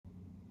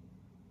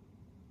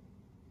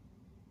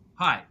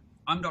Hi,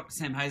 I'm Dr.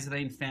 Sam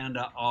Hazeldine,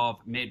 founder of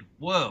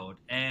MedWorld,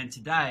 and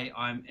today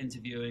I'm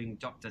interviewing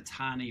Dr.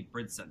 Tani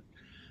Bridson.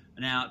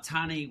 Now,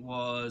 Tani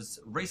was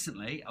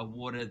recently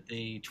awarded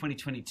the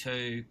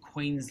 2022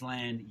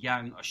 Queensland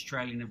Young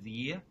Australian of the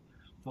Year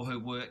for her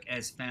work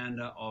as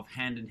founder of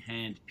Hand in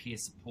Hand Peer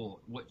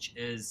Support, which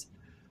is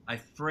a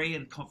free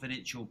and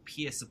confidential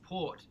peer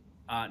support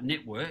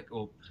network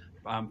or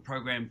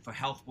program for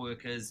health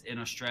workers in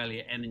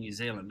Australia and in New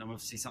Zealand. And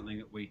obviously something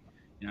that we,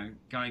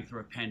 going through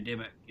a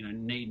pandemic,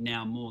 need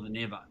now more than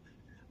ever.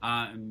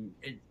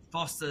 It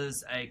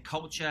fosters a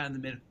culture in the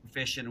medical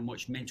profession in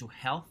which mental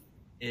health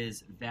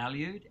is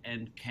valued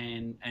and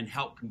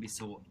help can be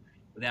sought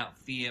without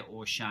fear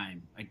or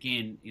shame.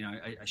 Again,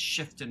 a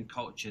shift in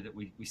culture that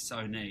we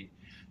so need.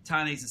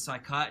 Tani's a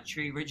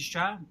psychiatry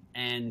registrar,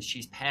 and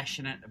she's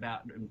passionate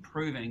about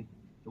improving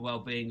the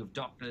well-being of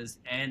doctors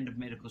and of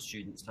medical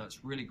students. So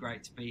it's really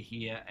great to be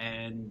here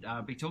and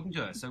be talking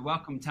to her. So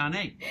welcome,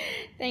 Tani.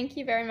 Thank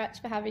you very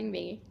much for having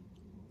me.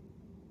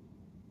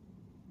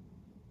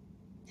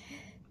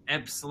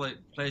 Absolute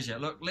pleasure.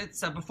 Look, let's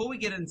before we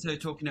get into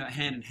talking about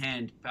hand in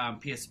hand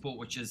peer support,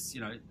 which is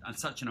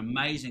such an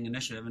amazing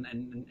initiative,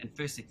 and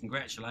firstly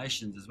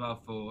congratulations as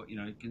well for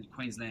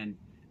Queensland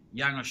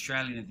Young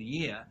Australian of the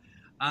Year.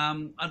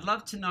 I'd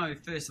love to know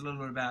first a little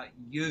bit about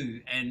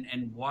you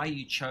and why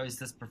you chose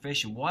this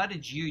profession. Why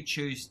did you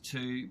choose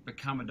to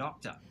become a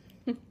doctor?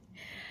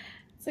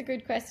 It's a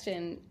good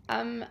question.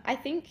 I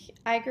think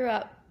I grew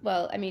up,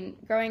 well, I mean,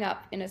 growing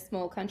up in a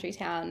small country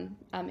town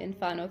in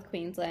far north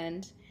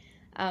Queensland,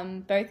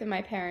 both of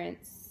my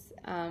parents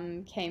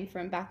came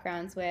from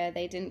backgrounds where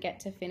they didn't get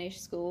to finish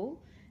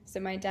school. So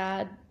my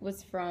dad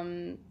was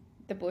from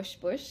the bush,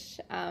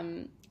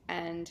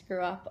 and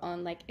grew up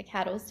on like a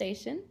cattle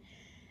station.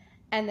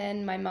 And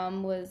then my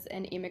mum was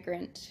an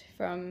immigrant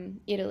from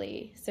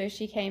Italy. So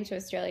she came to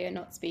Australia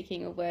not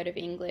speaking a word of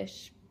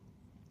English,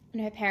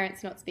 and her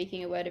parents not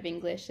speaking a word of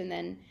English, and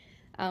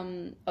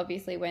then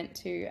obviously went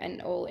to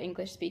an all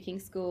English speaking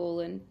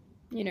school and,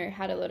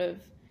 had a lot of,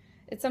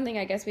 it's something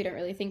I guess we don't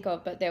really think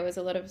of, but there was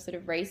a lot of sort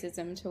of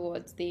racism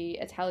towards the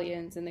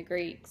Italians and the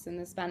Greeks and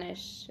the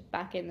Spanish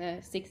back in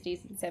the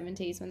 60s and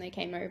 70s when they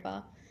came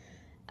over.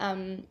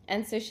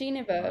 And so she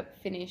never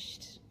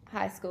finished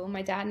high school.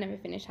 My dad never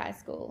finished high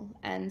school.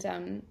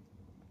 And,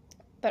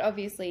 but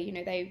obviously,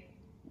 they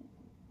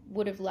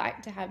would have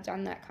liked to have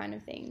done that kind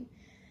of thing.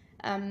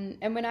 And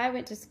when I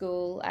went to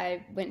school,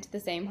 I went to the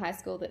same high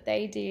school that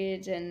they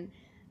did. And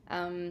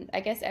I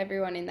guess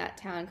everyone in that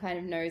town kind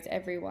of knows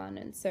everyone.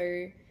 And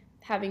so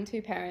having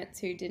two parents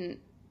who didn't,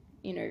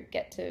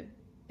 get to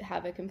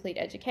have a complete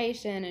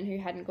education and who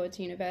hadn't gone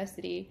to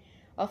university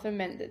often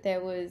meant that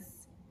there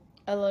was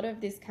a lot of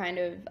this kind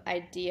of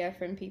idea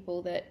from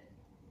people that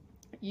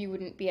you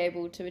wouldn't be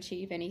able to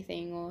achieve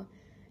anything, or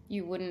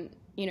you wouldn't,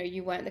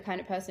 you weren't the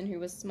kind of person who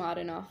was smart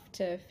enough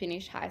to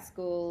finish high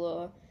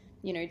school,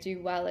 or,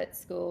 do well at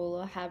school,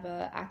 or have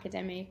a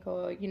academic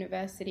or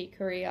university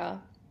career.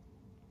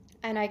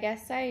 And I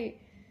guess I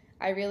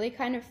really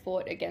kind of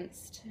fought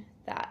against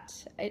that.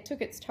 It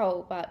took its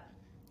toll, but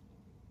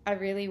I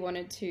really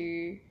wanted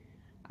to,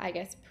 I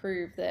guess,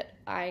 prove that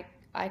I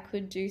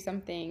could do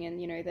something, and,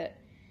 that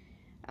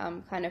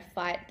kind of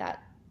fight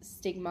that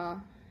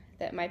stigma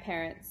that my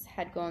parents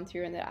had gone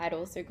through and that I'd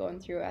also gone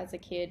through as a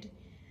kid.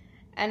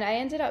 And I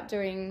ended up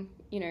doing,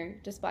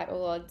 despite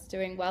all odds,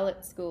 doing well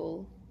at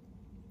school.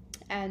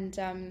 And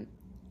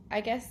I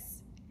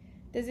guess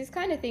there's this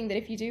kind of thing that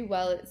if you do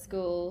well at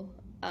school,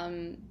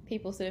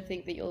 people sort of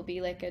think that you'll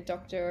be like a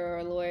doctor or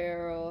a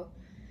lawyer or,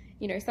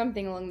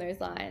 something along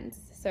those lines.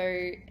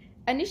 So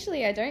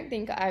initially, I don't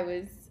think I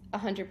was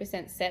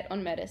 100% set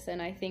on medicine.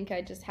 I think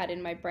I just had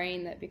in my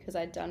brain that because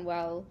I'd done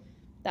well,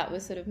 that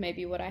was sort of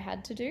maybe what I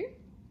had to do.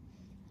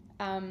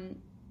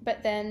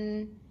 But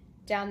then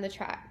down the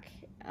track,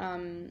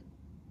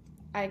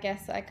 I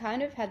guess I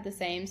kind of had the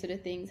same sort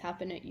of things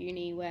happen at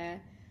uni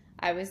where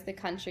I was the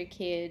country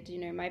kid,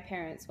 my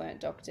parents weren't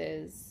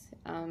doctors.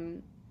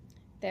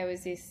 There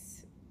was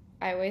this,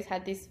 I always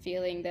had this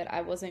feeling that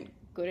I wasn't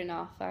good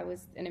enough. I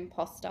was an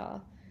imposter.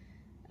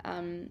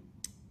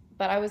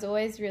 But I was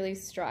always really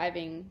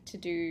striving to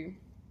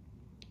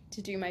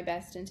do my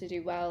best and to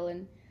do well.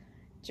 And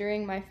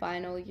during my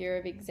final year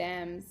of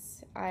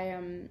exams,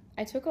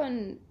 I took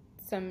on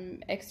some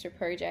extra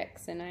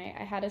projects, and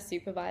I had a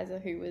supervisor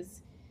who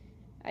was,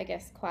 I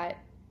guess, quite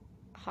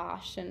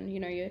harsh, and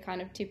your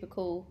kind of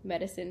typical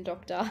medicine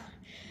doctor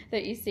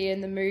that you see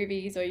in the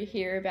movies, or you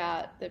hear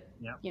about the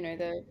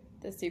Yep.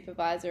 the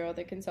supervisor or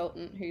the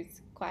consultant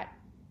who's quite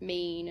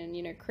mean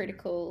and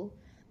critical,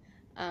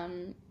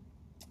 um,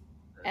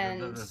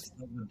 and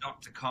The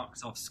Dr.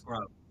 Cox off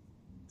Scrub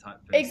type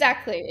person.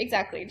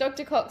 exactly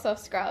Dr. Cox off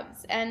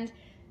Scrubs. And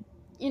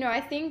I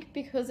think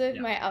because of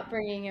Yeah. my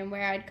upbringing and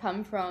where I'd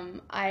come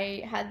from,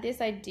 I had this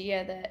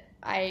idea that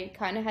I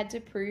kind of had to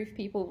prove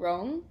people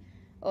wrong,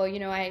 or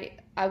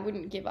I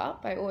wouldn't give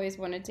up. I always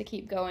wanted to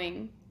keep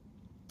going.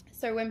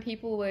 So when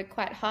people were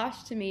quite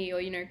harsh to me,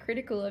 or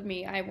critical of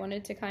me, I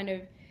wanted to kind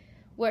of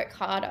work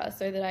harder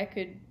so that I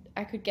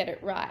could get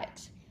it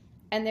right.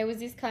 And there was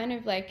this kind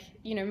of like,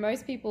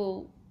 most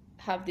people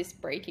have this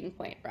breaking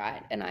point,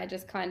 right? And I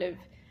just kind of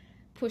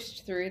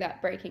pushed through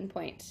that breaking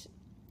point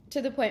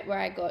to the point where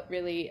I got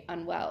really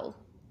unwell.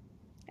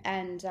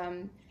 And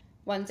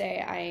one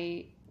day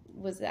I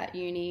was at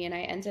uni and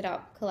I ended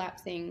up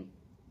collapsing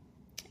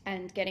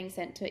and getting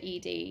sent to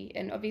ED.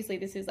 And obviously,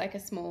 this is like a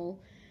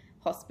small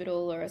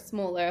hospital or a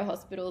smaller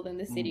hospital than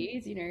the Mm.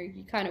 cities.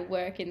 You kind of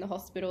work in the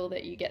hospital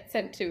that you get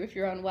sent to if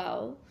you're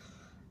unwell.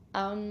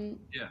 Um,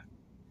 Yeah.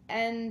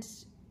 and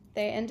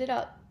they ended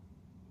up,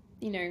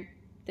 you know,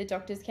 the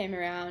doctors came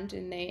around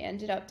and they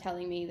ended up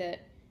telling me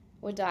that,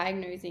 or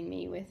diagnosing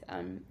me with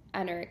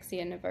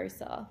anorexia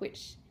nervosa,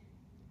 which,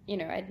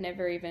 I'd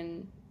never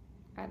even,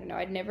 I don't know,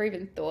 I'd never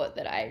even thought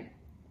that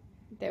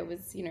there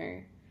was,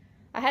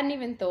 I hadn't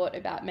even thought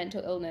about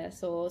mental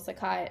illness or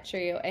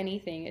psychiatry or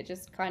anything. It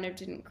just kind of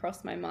didn't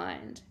cross my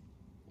mind.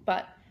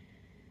 But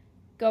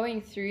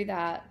going through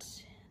that,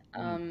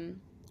 Mm.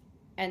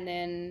 and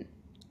then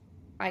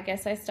I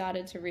guess I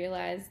started to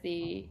realize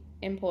the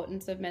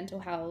importance of mental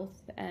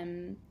health.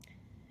 And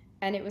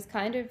it was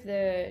kind of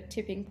the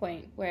tipping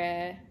point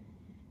where,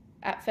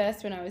 at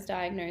first, when I was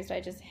diagnosed,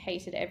 I just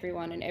hated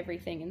everyone and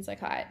everything in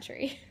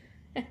psychiatry.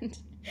 And,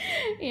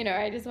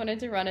 I just wanted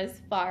to run as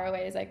far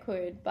away as I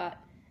could. But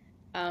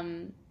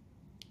um,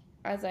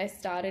 as I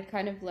started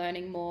kind of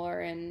learning more,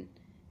 and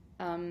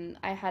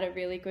I had a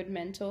really good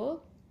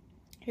mentor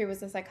who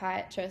was a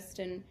psychiatrist,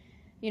 and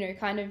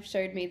kind of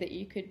showed me that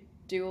you could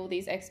do all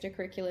these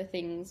extracurricular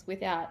things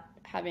without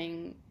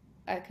having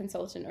a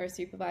consultant or a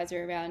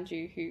supervisor around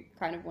you who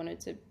kind of wanted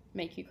to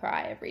make you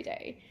cry every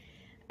day.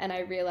 And I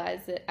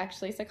realized that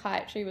actually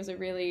psychiatry was a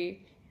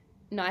really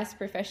nice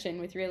profession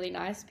with really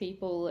nice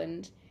people,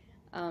 and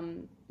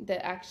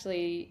that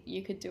actually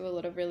you could do a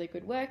lot of really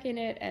good work in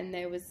it, and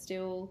there was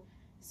still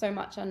so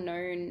much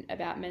unknown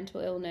about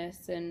mental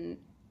illness and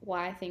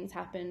why things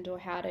happened or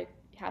how to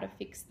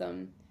fix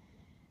them.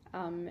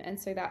 And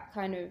so that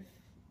kind of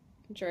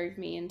drove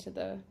me into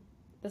the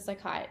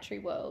psychiatry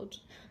world.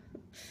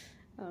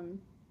 um,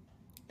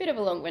 Bit of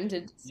a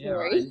long-winded Yeah,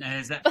 right. story, And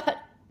has that, but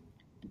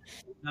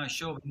no,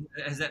 sure.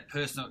 Has that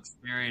personal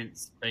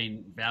experience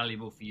been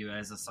valuable for you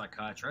as a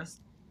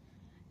psychiatrist?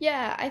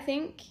 yeah, I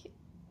think,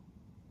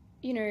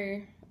 you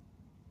know,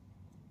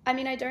 I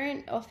mean, I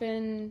don't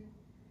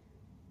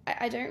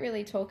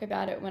really talk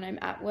about it when I'm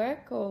at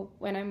work or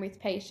when I'm with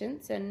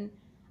patients. And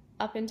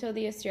up until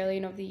the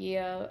Australian of the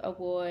Year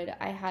award,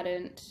 I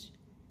hadn't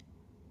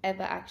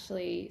ever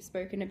actually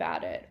spoken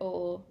about it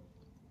or,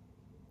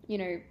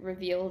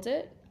 revealed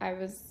it. I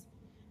was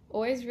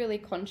always really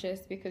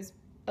conscious because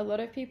a lot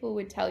of people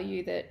would tell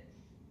you that,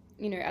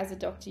 as a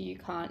doctor, you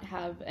can't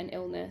have an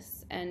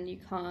illness and you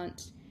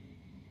can't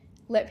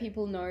let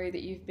people know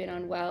that you've been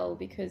unwell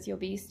because you'll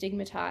be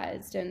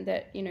stigmatized. And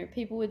that,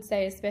 people would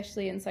say,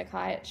 especially in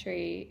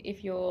psychiatry,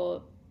 if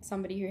you're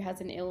somebody who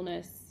has an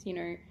illness,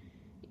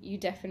 you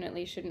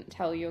definitely shouldn't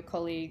tell your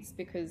colleagues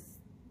because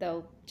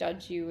they'll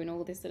judge you and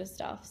all this sort of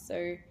stuff.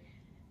 So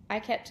I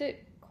kept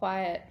it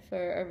quiet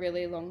for a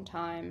really long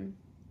time.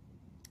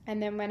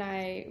 And then when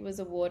I was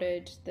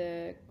awarded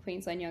the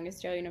Queensland Young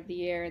Australian of the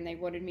Year and they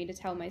wanted me to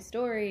tell my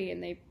story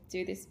and they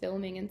do this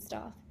filming and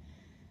stuff,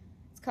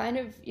 it's kind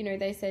of,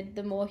 they said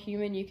the more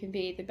human you can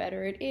be, the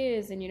better it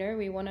is. And,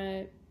 we want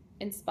to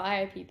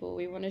inspire people.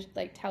 We want to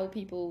like tell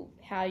people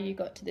how you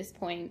got to this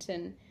point.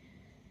 And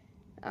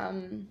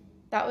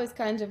that was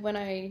kind of when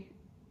I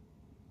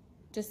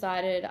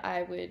decided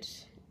I would,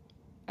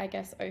 I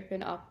guess,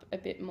 open up a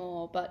bit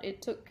more. But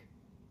it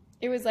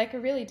was like a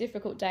really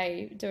difficult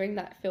day doing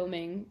that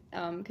filming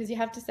because you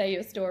have to say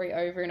your story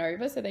over and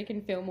over so they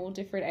can film all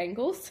different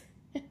angles.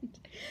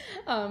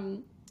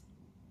 And,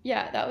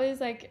 yeah, that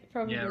was like Yeah, right.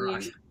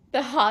 probably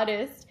the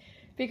hardest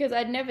because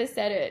I'd never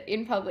said it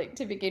in public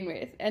to begin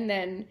with. And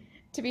then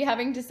to be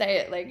having to say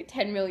it like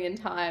 10 million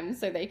times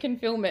so they can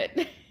film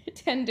it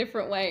 10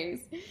 different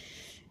ways,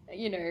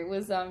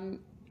 was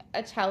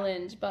a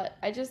challenge. But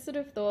I just sort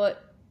of thought,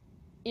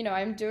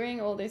 I'm doing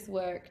all this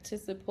work to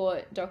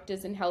support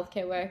doctors and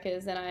healthcare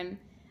workers, and I'm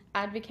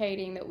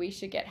advocating that we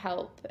should get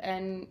help.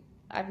 And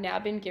I've now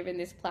been given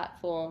this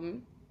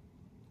platform.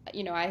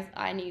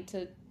 I need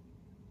to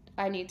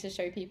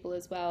show people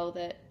as well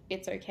that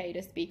it's okay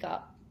to speak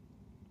up.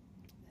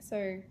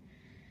 So,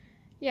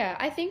 yeah,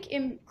 I think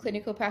in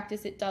clinical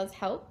practice it does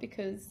help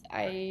because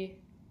I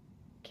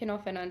can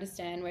often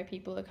understand where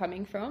people are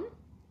coming from.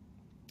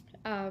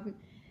 Um,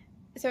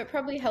 so it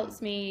probably Mm.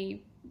 helps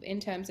me in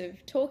terms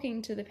of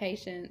talking to the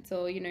patients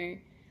or,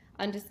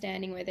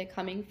 understanding where they're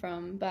coming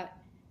from. But,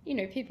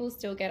 people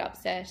still get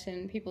upset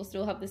and people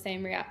still have the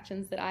same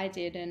reactions that I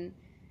did. And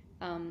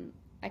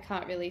I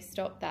can't really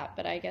stop that,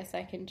 but I guess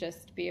I can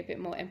just be a bit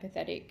more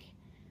empathetic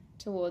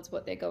towards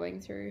what they're going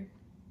through.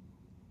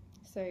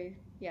 So,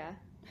 yeah.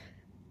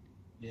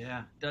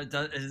 Yeah,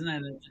 isn't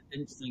that an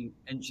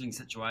interesting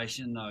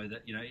situation though?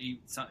 That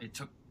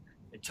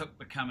it took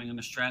becoming an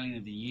Australian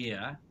of the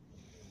Year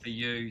for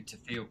you to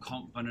feel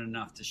confident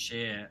enough to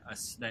share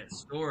that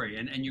story,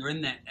 and you're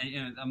in that.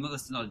 And, I'm not.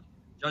 This is not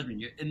judgment.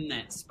 You're in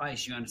that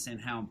space. You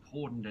understand how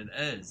important it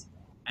is,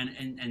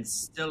 and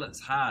still it's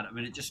hard. I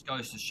mean, it just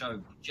goes to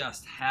show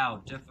just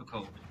how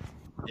difficult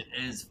it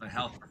is for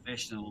health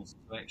professionals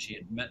to actually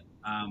admit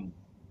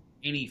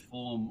any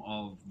form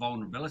of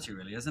vulnerability,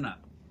 really, isn't it?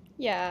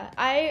 Yeah,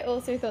 I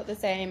also thought the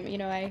same.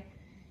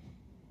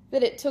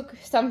 That it took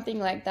something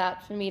like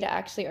that for me to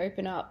actually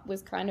open up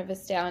was kind of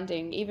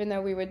astounding, even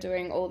though we were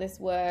doing all this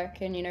work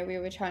and, we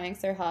were trying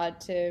so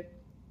hard to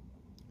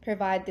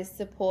provide this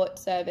support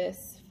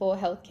service for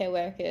healthcare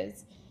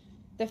workers.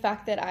 The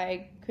fact that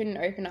I couldn't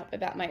open up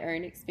about my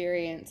own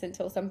experience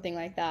until something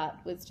like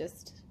that was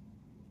just,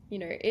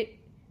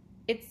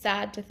 it's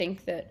sad to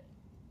think that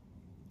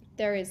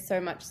there is so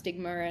much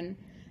stigma and,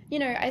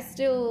 I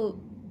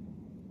still,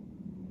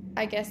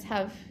 I guess,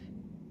 have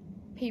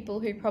people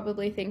who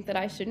probably think that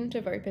I shouldn't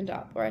have opened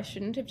up or I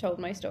shouldn't have told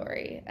my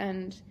story,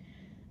 um,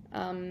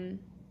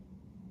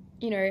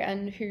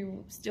 and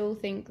who still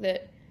think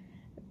that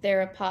there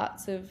are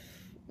parts of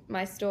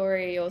my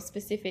story or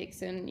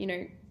specifics and,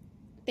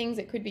 things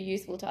that could be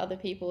useful to other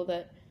people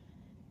that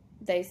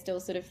they still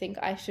sort of think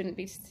I shouldn't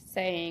be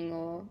saying,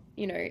 or,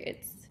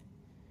 it's,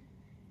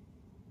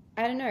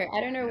 I don't know.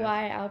 I don't know Yeah.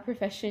 why our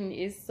profession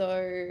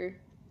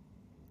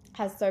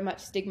has so much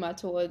stigma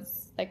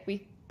towards, like,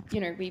 we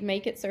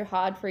make it so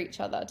hard for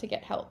each other to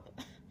get help.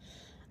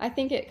 I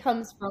think it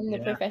comes from the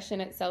Yeah.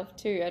 profession itself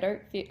too.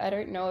 I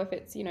don't know if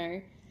it's,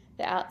 the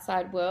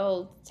outside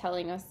world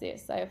telling us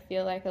this. I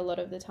feel like a lot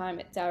of the time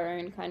it's our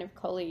own kind of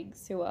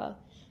colleagues who are,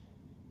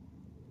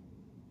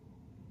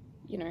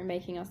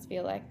 making us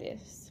feel like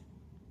this.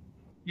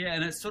 Yeah,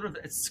 and it's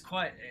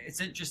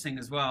interesting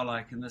as well,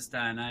 like in this day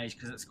and age,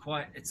 because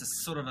it's a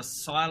sort of a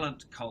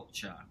silent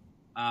culture,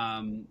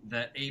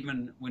 that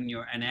even when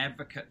you're an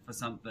advocate for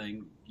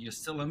something, you're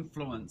still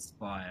influenced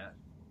by it,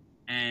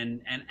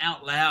 and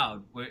out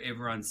loud, where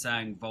everyone's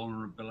saying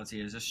vulnerability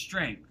is a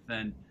strength,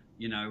 and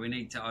we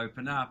need to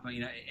open up.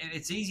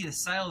 It's easy to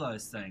say all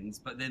those things,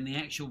 but then the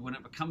actual when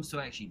it comes to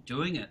actually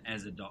doing it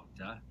as a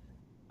doctor,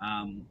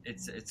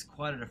 it's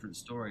quite a different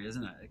story,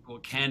 isn't it? Or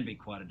it can be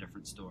quite a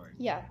different story.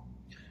 Yeah.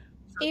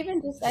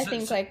 Even just, I So,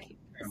 think, so like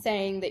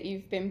saying that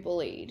you've been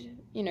bullied,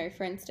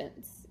 for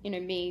instance,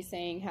 me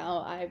saying how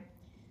I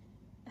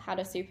had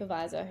a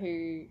supervisor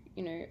who,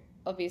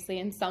 obviously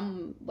in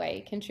some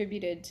way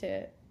contributed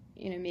to,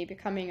 me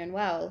becoming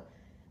unwell.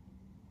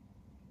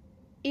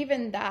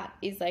 Even that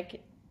is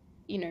like,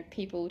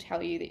 people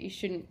tell you that you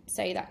shouldn't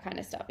say that kind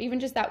of stuff. Even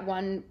just that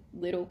one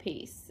little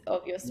piece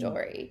of your mm,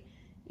 story,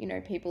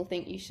 people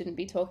think you shouldn't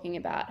be talking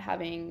about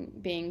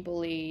being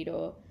bullied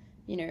or,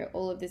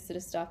 all of this sort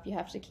of stuff. You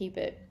have to keep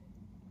it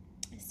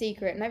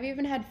secret. And I've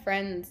even had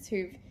friends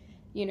who've,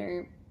 you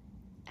know,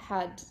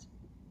 had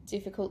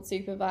difficult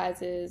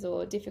supervisors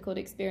or difficult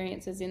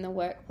experiences in the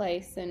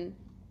workplace, and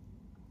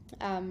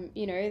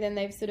then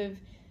they've sort of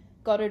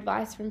got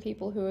advice from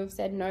people who have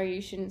said, no,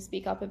 you shouldn't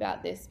speak up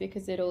about this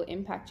because it'll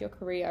impact your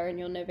career and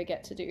you'll never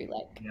get to do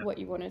like yeah, what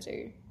you want to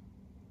do.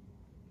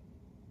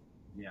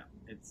 yeah.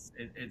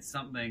 It's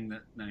something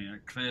that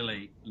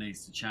clearly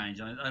needs to change.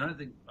 I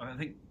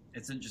think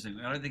it's interesting.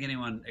 I don't think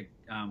anyone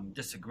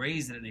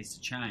disagrees that it needs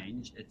to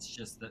change. It's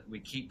just that we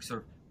keep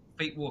sort of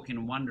feet walking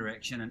in one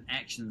direction and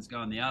actions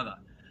go in the other.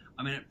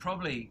 I mean, it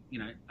probably,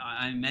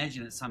 I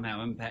imagine it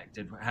somehow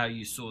impacted how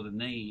you saw the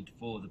need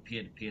for the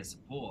peer-to-peer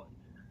support.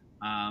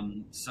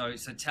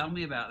 So tell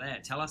me about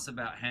that. Tell us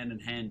about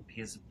hand-in-hand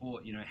peer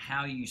support.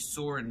 How you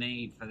saw a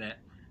need for that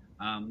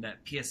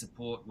peer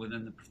support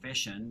within the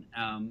profession,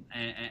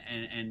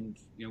 and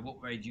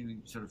what made you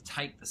sort of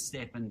take the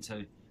step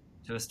into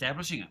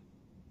establishing it.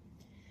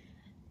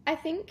 I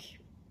think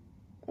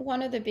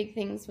one of the big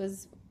things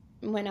was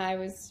when I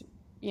was,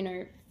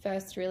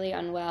 first really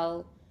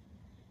unwell,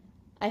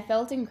 I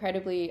felt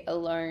incredibly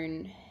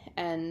alone.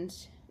 And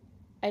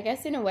I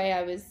guess in a way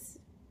I was,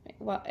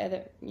 well,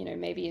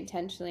 maybe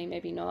intentionally,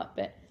 maybe not,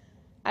 but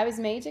I was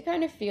made to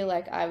kind of feel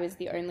like I was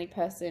the only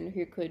person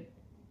who could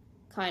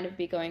kind of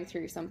be going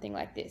through something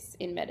like this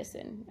in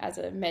medicine as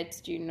a med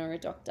student or a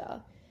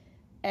doctor.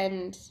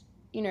 And,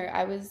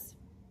 I was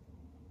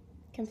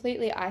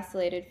completely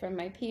isolated from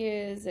my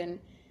peers and,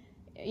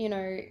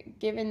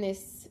 given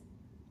this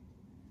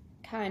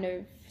kind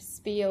of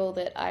spiel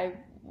that I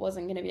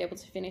wasn't going to be able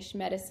to finish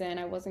medicine,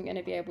 I wasn't going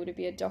to be able to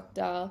be a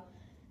doctor.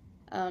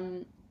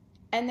 Um,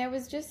 and there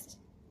was just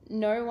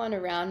no one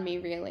around me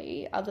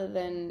really, other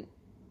than,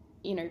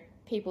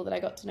 people that I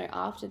got to know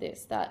after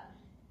this that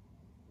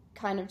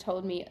kind of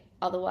told me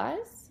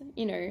otherwise.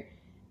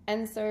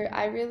 And so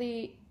I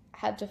really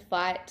had to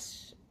fight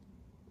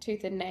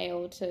tooth and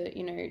nail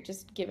to,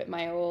 just give it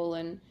my all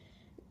and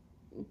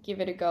give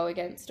it a go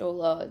against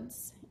all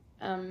odds.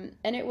 And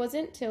it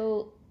wasn't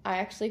till I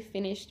actually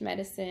finished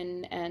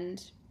medicine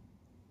and,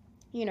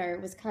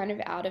 was kind of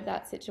out of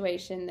that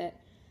situation that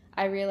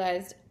I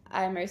realized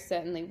I most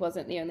certainly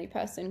wasn't the only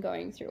person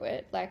going through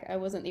it. Like, I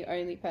wasn't the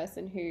only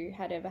person who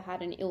had ever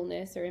had an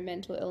illness or a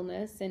mental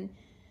illness. And,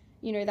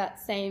 that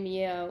same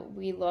year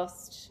we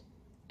lost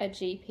a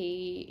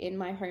GP in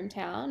my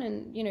hometown.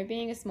 And,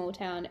 being a small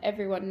town,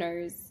 everyone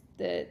knows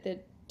the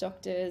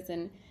doctors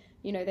and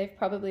they've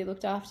probably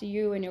looked after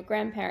you and your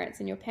grandparents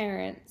and your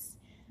parents.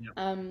 Yep.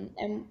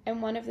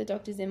 And one of the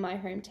doctors in my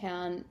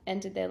hometown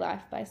ended their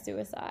life by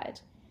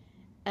suicide.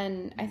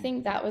 And I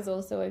think that was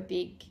also a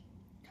big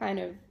kind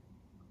of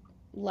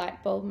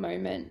light bulb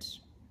moment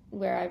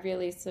where I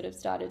really sort of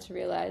started to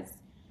realize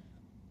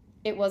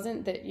it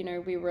wasn't that,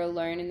 we were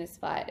alone in this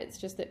fight. It's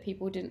just that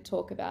people didn't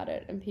talk about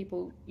it, and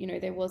people,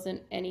 there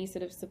wasn't any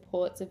sort of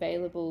supports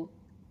available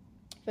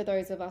for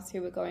those of us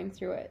who were going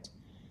through it.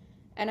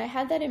 And I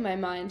had that in my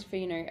mind for,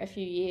 a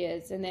few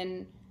years, and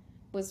then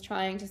was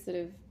trying to sort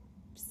of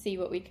see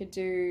what we could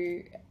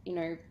do,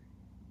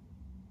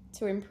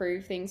 to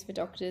improve things for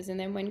doctors. And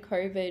then when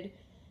COVID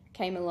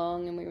came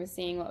along and we were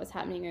seeing what was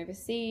happening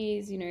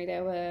overseas,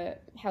 there were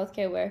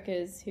healthcare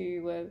workers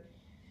who were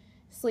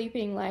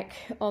sleeping like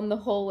on the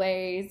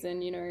hallways,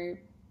 and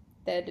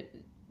there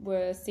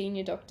were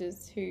senior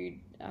doctors who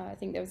I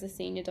think there was a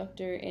senior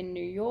doctor in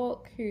New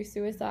York who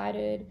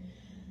suicided.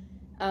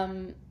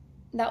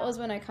 That was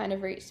when I kind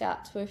of reached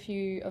out to a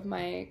few of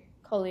my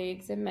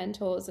colleagues and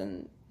mentors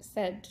and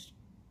said,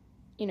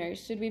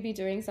 should we be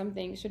doing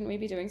something? Shouldn't we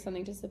be doing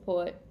something to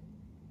support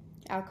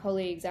our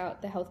colleagues,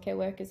 the healthcare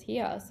workers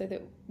here, so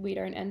that we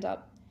don't end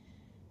up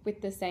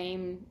with the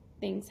same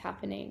things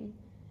happening?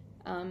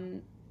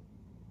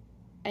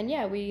 And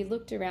yeah, we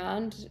looked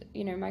around,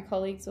 my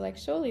colleagues were like,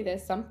 surely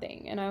there's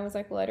something. And I was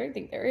like, well, I don't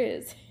think there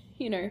is,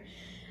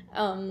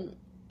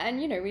 And,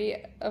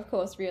 we, of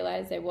course,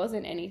 realized there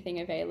wasn't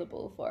anything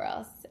available for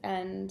us.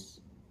 And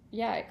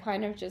yeah, it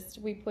kind of just,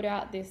 we put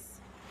out this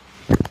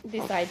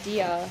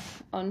idea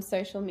on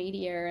social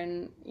media,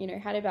 and,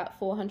 had about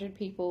 400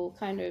 people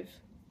kind of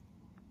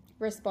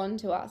respond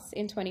to us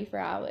in 24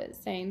 hours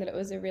saying that it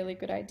was a really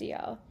good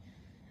idea.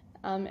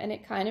 And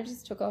it kind of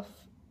just took off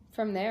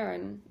from there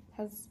and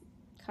has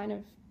kind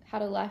of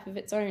had a life of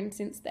its own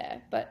since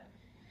there. But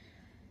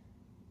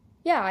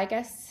yeah, I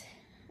guess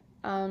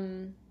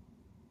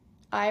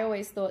I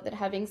always thought that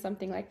having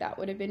something like that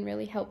would have been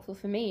really helpful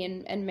for me,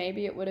 and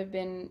maybe it would have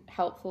been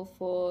helpful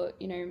for,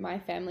 my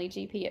family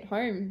GP at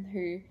home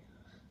who,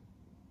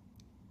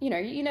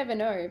 you never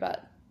know,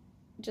 but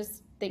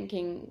just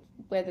thinking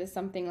whether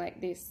something like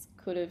this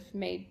could have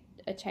made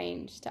a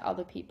change to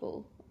other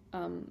people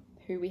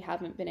who we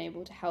haven't been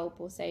able to help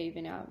or save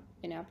in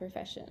our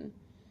profession,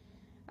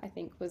 I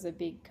think was a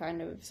big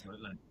kind of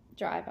Absolutely.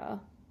 driver.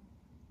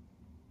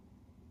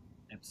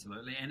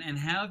 Absolutely. And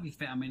how have you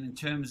found, I mean, in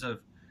terms of,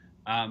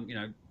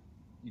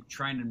 you've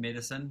trained in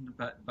medicine,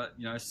 but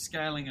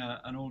scaling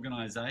an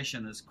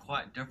organisation is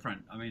quite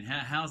different. I mean,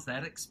 how's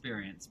that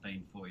experience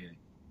been for you?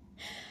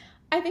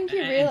 I think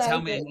you realise. And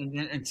tell me,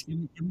 and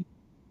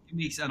give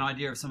me an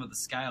idea of some of the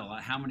scale,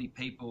 like how many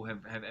people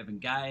have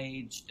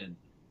engaged, and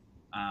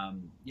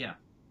yeah.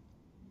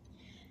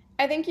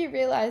 I think you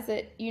realize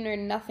that you know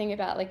nothing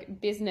about like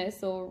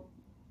business or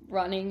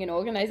running an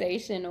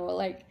organization, or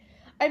like,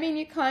 I mean,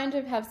 you kind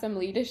of have some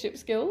leadership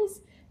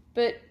skills,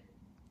 but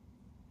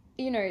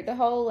the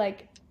whole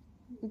like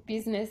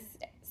business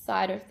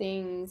side of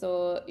things,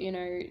 or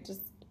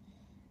just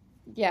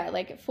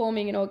like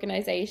forming an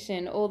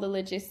organization, all the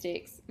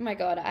logistics. My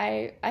God,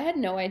 I had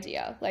no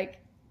idea. Like,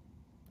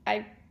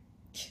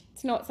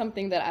 it's not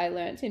something that I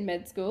learnt in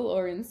med school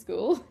or in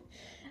school.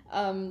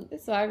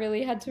 So I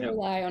really had to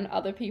rely on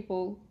other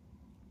people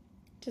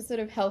to sort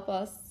of help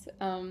us,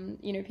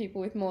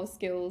 people with more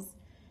skills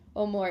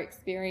or more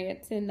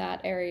experience in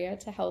that area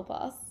to help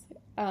us,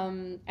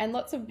 and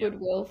lots of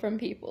goodwill from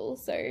people.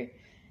 So,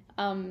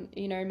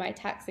 my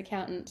tax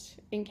accountant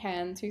in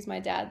Cairns, who's my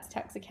dad's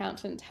tax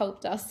accountant,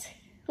 helped us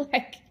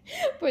like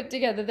put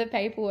together the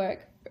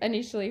paperwork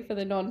initially for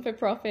the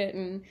non-for-profit,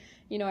 and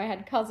I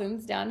had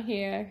cousins down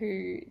here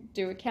who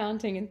do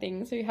accounting and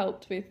things who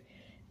helped with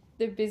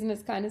the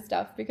business kind of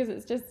stuff, because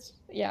it's just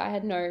I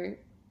had no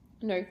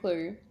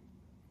clue.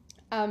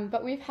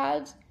 But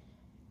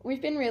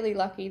we've been really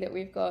lucky that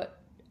we've got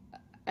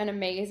an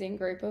amazing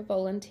group of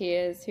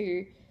volunteers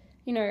who,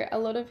 a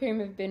lot of whom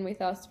have been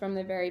with us from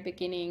the very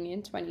beginning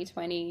in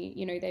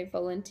 2020. They've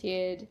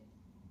volunteered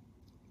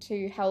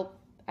to help,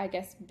 I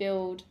guess,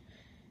 build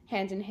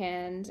hand in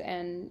hand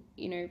and,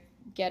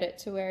 get it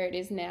to where it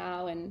is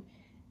now, and,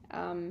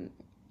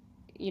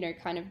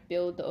 kind of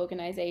build the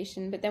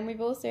organization. But then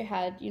we've also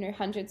had,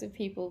 hundreds of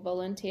people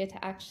volunteer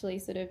to actually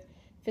sort of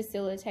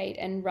facilitate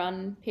and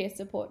run peer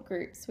support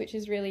groups, which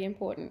is really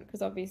important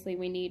because obviously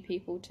we need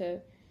people to,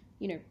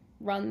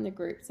 run the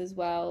groups as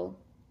well.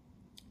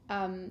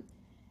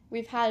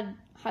 We've had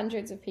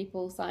hundreds of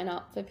people sign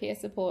up for peer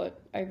support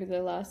over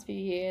the last few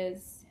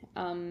years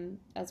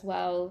as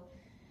well.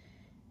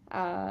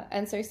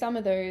 And so some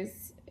of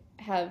those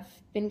have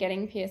been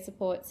getting peer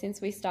support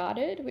since we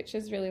started, which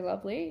is really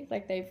lovely.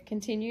 Like, they've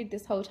continued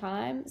this whole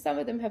time. Some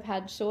of them have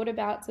had shorter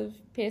bouts of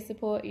peer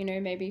support,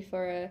 maybe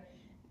for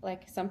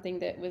something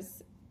that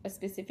was a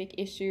specific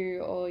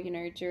issue, or,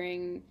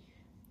 during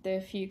the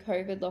few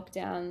COVID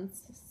lockdowns,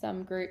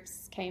 some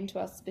groups came to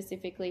us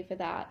specifically for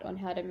that, on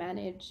how to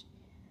manage.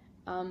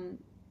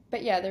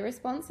 But yeah, the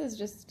response is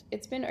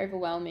it's been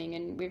overwhelming,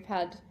 and we've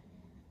had,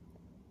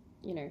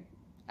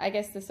 I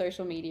guess the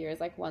social media is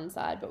like one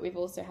side, but we've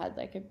also had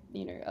like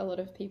a lot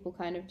of people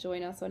kind of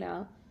join us on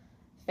our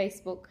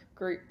Facebook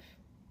group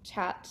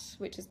chat,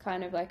 which is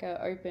kind of like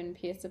a open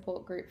peer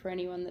support group for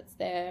anyone that's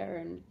there.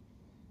 And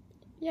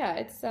yeah,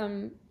 it's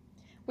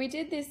we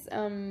did this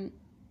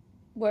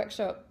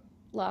workshop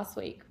last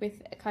week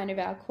with kind of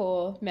our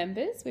core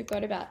members. We've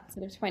got about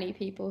sort of 20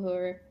 people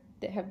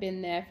that have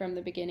been there from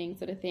the beginning,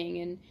 sort of thing,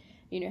 and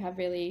have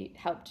really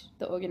helped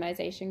the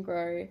organization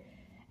grow.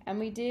 And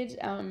we did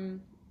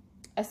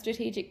a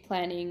strategic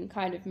planning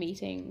kind of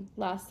meeting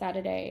last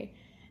Saturday,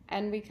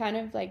 and we kind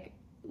of like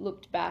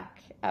looked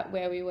back at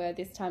where we were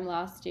this time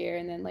last year,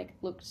 and then like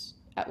looked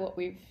at what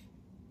we've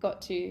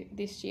got to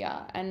this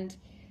year. And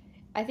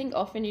I think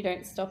often you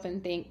don't stop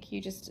and think,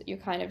 you're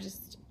kind of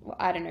just, well,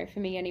 I don't know, for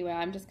me anyway,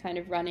 I'm just kind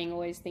of running,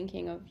 always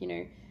thinking of,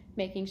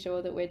 making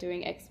sure that we're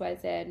doing X, Y,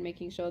 Z,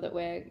 making sure that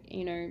we're,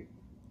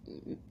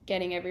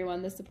 getting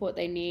everyone the support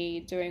they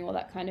need, doing all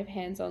that kind of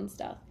hands-on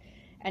stuff.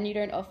 And you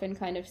don't often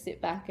kind of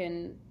sit back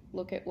and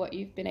look at what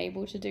you've been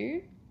able to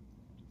do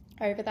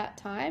over that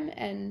time.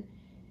 And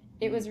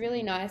it was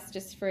really nice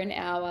just for an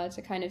hour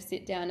to kind of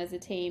sit down as a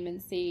team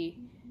and see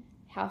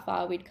how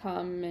far we'd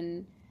come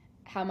and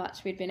how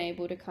much we'd been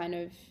able to kind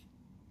of,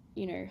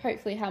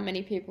 hopefully how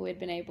many people we'd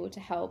been able to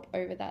help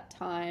over that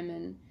time.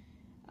 And,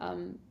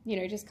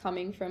 just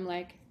coming from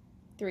like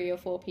 3 or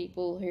 4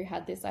 people who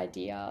had this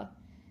idea,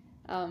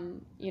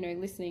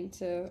 listening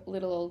to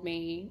little old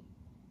me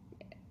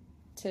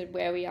to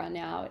where we are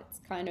now, it's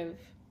kind of,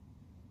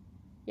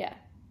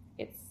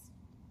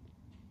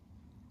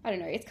 I don't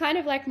know, it's kind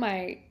of like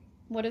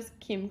what does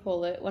Kim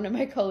call it? One of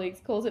my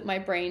colleagues calls it my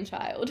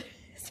brainchild.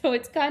 So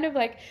it's kind of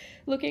like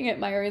looking at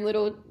my own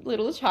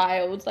little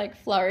child like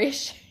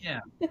flourish. Yeah.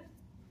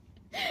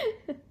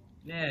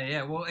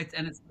 Yeah. Well,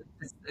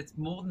 it's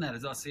more than that,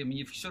 as I see. I mean,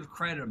 you've sort of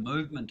created a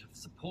movement of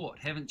support,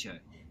 haven't you?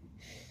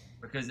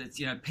 Because it's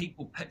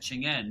people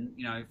pitching in,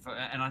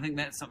 and I think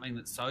that's something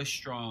that's so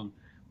strong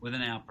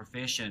within our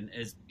profession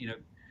is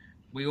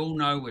we all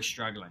know we're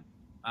struggling.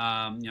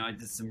 I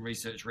did some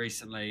research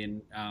recently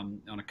and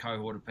on a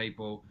cohort of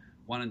people.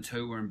 1 and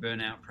 2 were in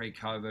burnout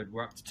pre-COVID.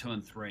 We're up to 2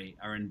 and 3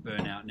 are in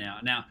burnout now.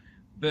 Now,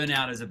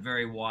 burnout is a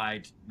very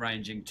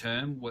wide-ranging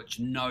term, which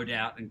no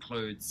doubt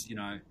includes,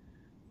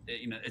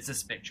 it's a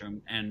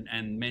spectrum,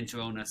 and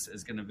mental illness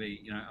is going to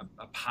be,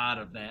 a part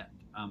of that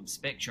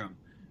spectrum.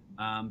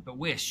 But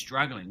we're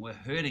struggling. We're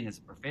hurting as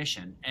a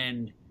profession,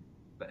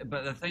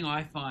 but the thing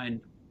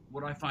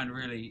what I find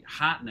really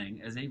heartening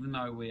is even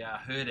though we are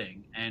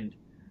hurting and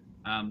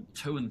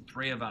 2 and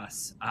 3 of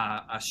us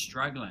are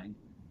struggling.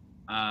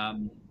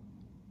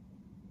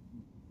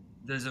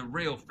 There's a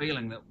real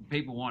feeling that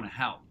people want to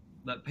help,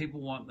 that people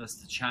want this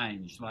to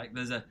change. Like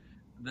there's a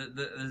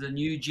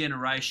new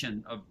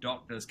generation of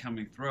doctors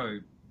coming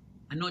through,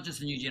 and not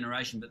just a new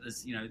generation, but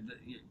there's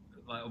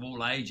like of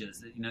all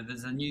ages.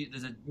 There's a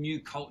new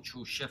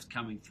cultural shift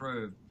coming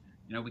through.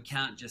 We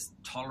can't just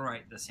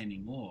tolerate this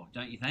anymore,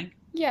 don't you think?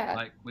 Yeah.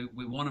 Like we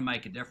want to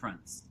make a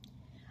difference.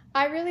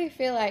 I really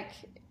feel like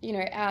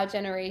our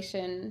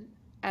generation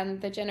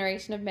and the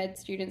generation of med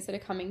students that are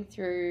coming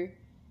through,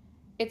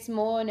 it's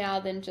more now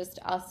than just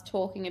us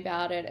talking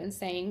about it and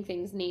saying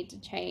things need to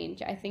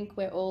change. I think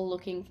we're all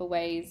looking for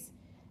ways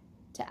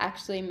to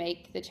actually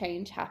make the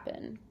change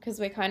happen, because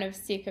we're kind of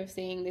sick of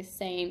seeing this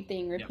same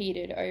thing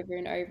repeated over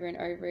and over and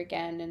over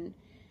again. And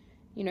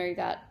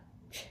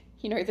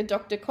the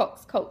Dr.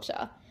 Cox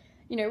culture,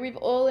 we've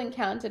all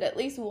encountered at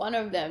least one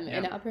of them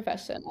in our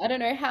profession. I don't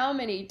know how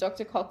many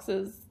Dr.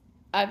 Coxes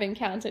I've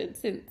encountered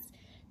since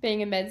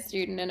being a med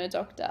student and a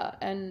doctor,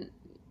 and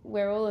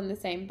we're all in the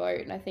same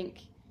boat. And I think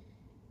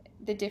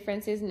the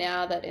difference is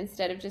now that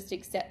instead of just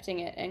accepting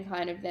it and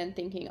kind of then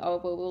thinking,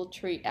 oh, well, we'll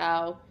treat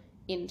our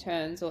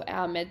interns or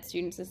our med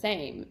students the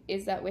same,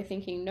 is that we're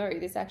thinking, no,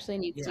 this actually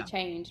needs to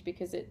change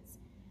because it's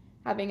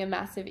having a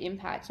massive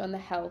impact on the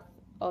health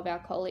of our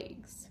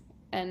colleagues.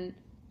 And,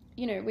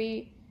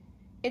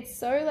 it's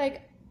so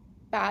like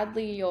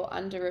badly or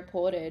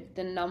underreported,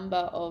 the number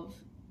of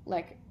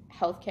like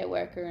healthcare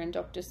worker and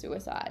doctor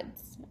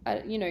suicides.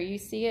 You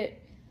see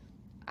it.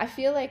 I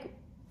feel like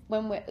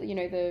when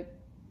we're,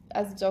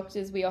 as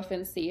doctors, we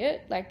often see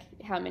it, like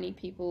how many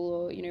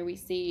people, or, we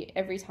see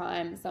every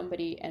time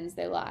somebody ends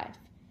their life.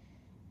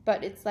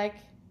 But it's like,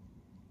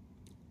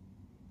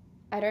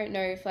 I don't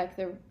know if like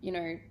the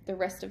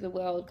rest of the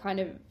world kind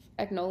of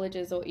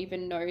acknowledges or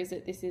even knows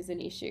that this is an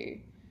issue.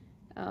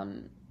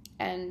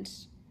 And,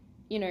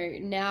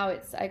 now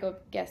it's, I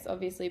guess,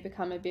 obviously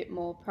become a bit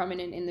more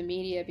prominent in the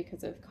media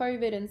because of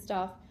COVID and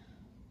stuff.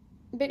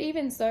 But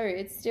even so,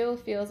 it still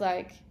feels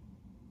like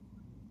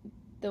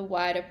the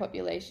wider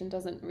population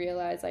doesn't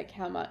realize like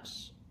how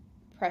much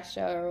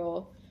pressure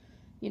or,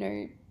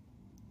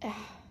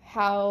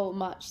 how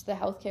much the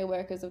healthcare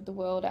workers of the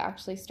world are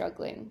actually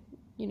struggling.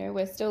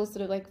 We're still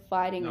sort of like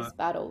fighting this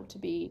battle to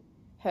be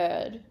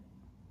heard.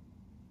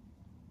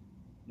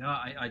 No,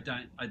 I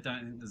don't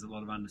think there's a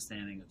lot of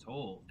understanding at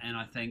all. And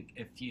I think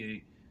if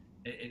you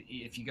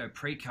go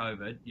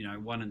pre-COVID,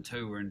 1 and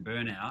 2 were in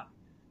burnout,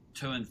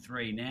 2 and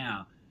 3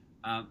 now,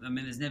 I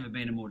mean, there's never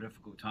been a more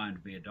difficult time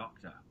to be a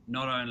doctor.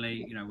 Not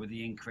only, with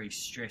the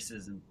increased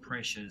stresses and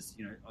pressures,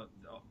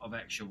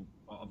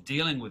 of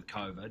dealing with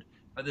COVID,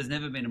 but there's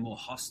never been a more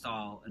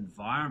hostile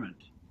environment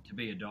to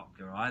be a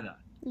doctor either.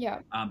 Yeah.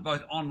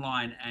 Both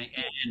online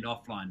and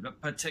offline,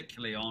 but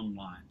particularly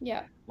online.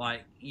 Yeah.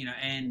 Like,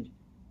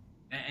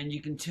 and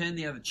you can turn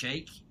the other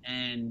cheek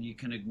and you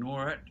can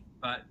ignore it,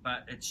 but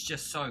it's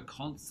just so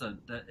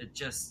constant that it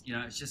just,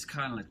 it's just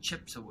kind of like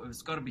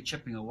it's got to be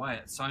chipping away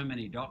at so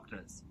many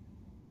doctors,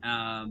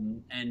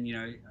 and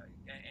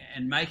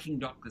and making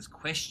doctors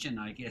question,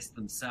 I guess,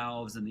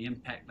 themselves and the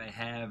impact they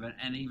have,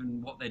 and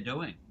even what they're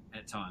doing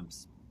at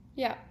times.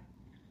 Yeah.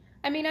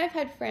 I mean, I've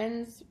had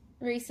friends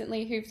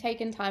recently who've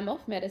taken time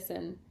off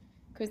medicine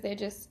because they're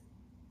just,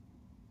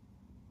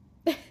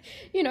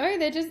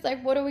 they're just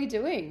like, what are we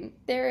doing?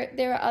 There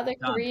are other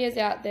Done. careers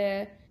out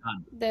there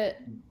Done.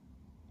 that,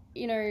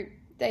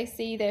 they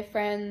see their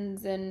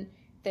friends and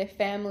their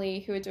family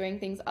who are doing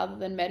things other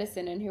than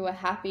medicine and who are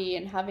happy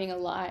and having a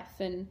life.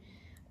 And,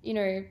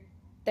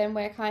 then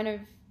we're kind of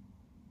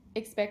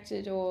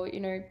expected, or,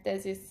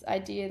 there's this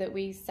idea that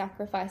we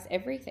sacrifice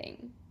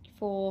everything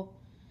for,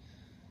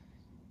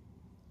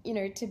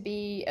 to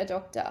be a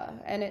doctor.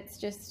 And it's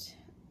just,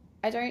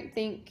 I don't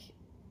think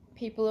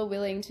people are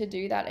willing to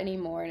do that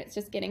anymore. And it's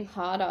just getting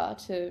harder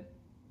to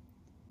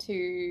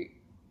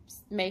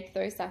make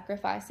those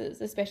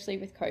sacrifices, especially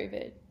with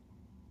COVID.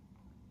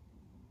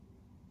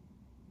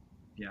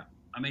 Yeah.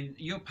 I mean,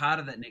 you're part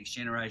of that next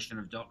generation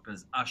of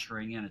doctors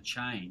ushering in a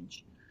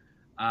change,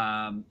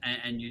 and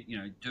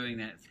doing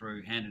that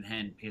through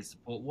hand-in-hand peer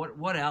support.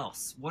 What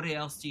else? What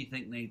else do you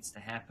think needs to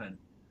happen?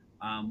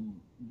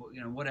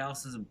 What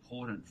else is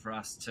important for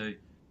us to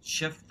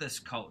shift this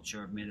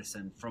culture of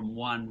medicine from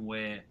one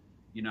where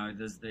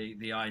there's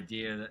the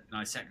idea that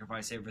I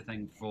sacrifice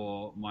everything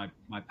for my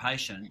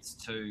patients,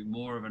 to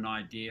more of an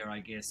idea,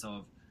 I guess,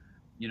 of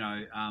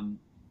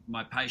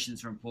my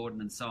patients are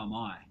important and so am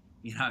I.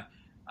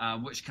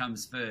 Which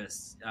comes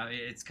first?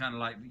 It's kind of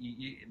like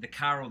the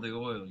car or the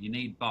oil. You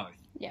need both.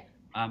 Yeah.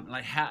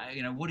 Like how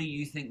what do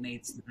you think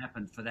needs to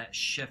happen for that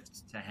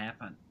shift to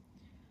happen?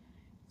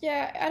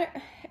 Yeah,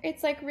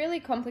 it's like really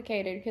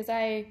complicated because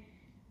I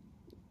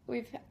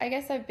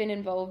guess I've been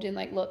involved in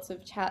like lots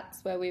of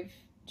chats where we've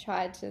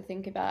tried to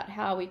think about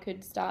how we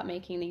could start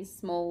making these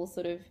small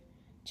sort of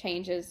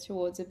changes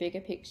towards a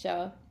bigger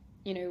picture,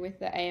 with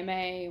the AMA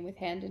and with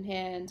Hand in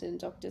Hand and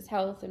Doctors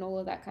Health and all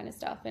of that kind of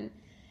stuff. And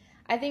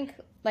I think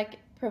like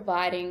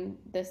providing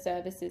the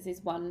services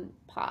is one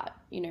part.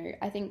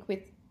 I think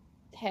with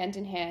Hand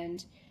in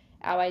Hand,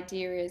 our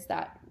idea is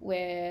that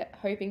we're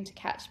hoping to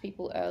catch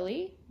people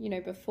early,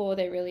 before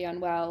they're really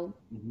unwell,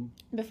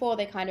 Mm-hmm. before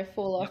they kind of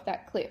fall off Yep.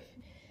 that cliff.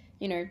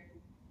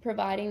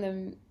 Providing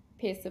them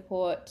peer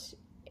support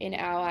in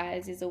our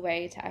eyes is a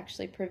way to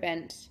actually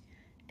prevent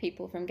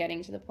people from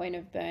getting to the point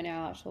of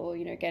burnout or,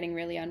 getting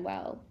really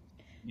unwell.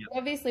 Yep.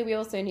 Obviously, we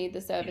also need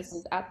the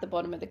services Yes. at the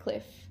bottom of the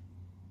cliff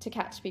to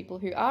catch people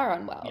who are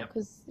unwell, Yep.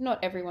 because not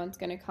everyone's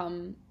going to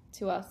come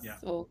to us Yep.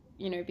 or,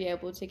 be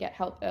able to get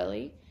help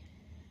early.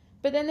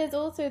 But then there's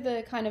also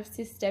the kind of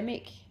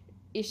systemic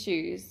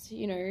issues,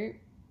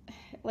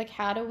 like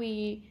how do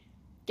we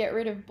get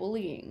rid of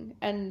bullying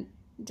and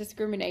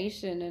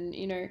discrimination,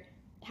 and,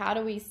 how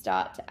do we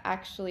start to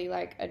actually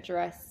like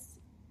address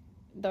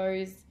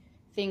those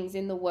things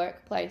in the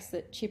workplace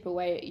that chip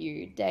away at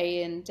you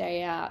day in,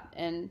 day out,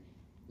 and,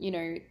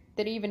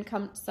 that even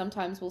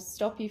sometimes will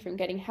stop you from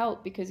getting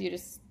help because you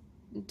just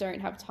don't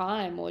have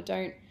time or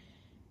don't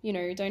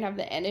have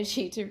the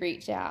energy to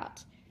reach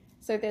out.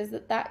 So there's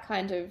that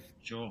kind of,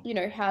 Sure.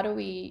 how do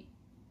we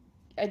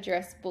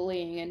address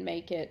bullying and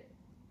make it,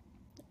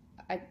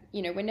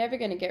 we're never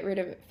going to get rid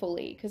of it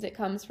fully because it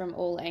comes from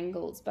all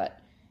angles, but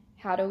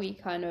how do we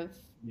kind of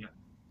Yeah.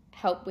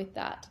 help with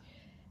that?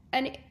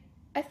 And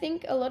I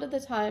think a lot of the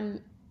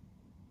time,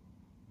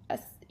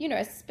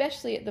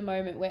 especially at the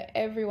moment where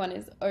everyone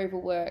is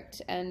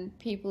overworked and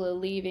people are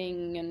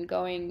leaving and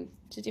going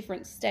to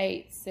different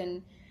states,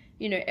 and,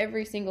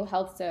 every single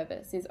health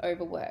service is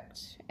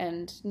overworked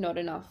and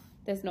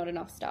there's not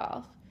enough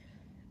staff.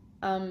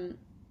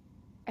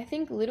 I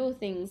think little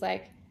things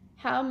like,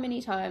 how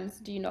many times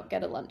do you not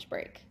get a lunch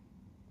break?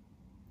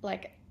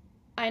 Like,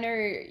 I know,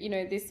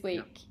 this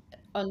week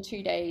on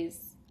 2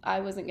 days, I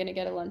wasn't going to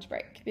get a lunch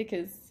break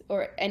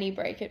or any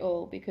break at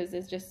all, because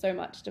there's just so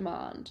much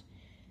demand.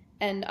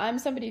 And I'm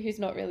somebody who's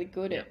not really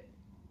good at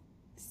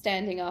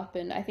standing up,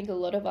 and I think a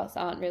lot of us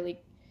aren't really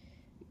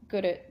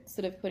good at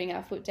sort of putting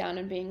our foot down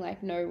and being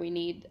like, no, we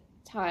need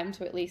time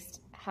to at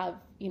least have,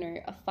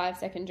 a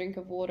 5-second drink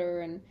of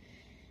water and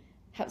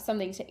have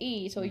something to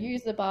eat or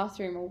use the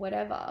bathroom or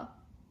whatever.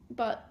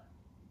 But,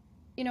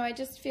 I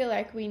just feel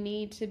like we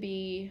need to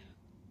be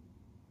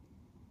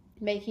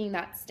making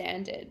that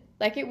standard.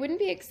 Like, it wouldn't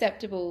be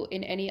acceptable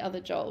in any other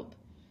job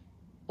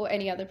or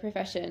any other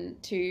profession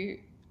to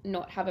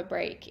not have a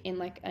break in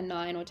like a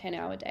 9 or 10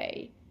 hour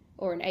day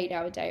or an 8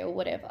 hour day or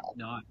whatever.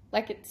 No.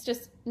 Like, it's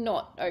just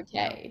not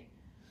okay.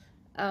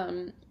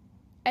 And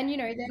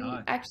then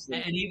No.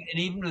 actually, And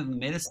even with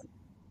medicine,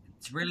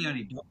 It's really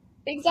only sorry,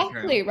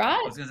 carry on. Exactly, I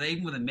right? was going to say,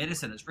 even within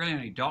medicine, it's really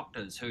only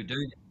doctors who do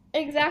that.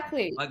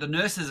 Exactly. Like the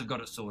nurses have got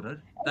it sorted.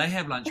 They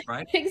have lunch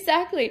break.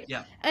 Exactly.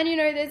 Yeah, And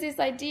there's this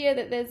idea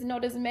that there's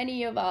not as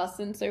many of us,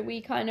 and so we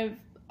kind of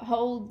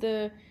hold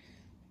the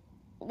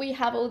we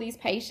have all these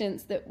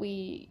patients that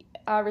we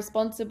are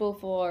responsible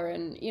for,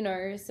 and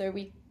so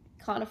we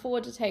can't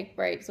afford to take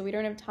breaks or we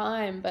don't have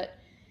time, but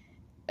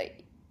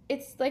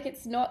it's like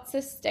it's not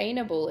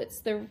sustainable.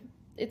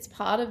 It's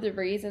part of the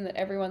reason that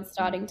everyone's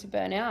starting to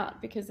burn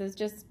out, because there's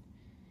just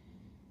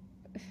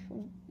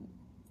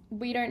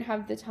we don't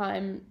have the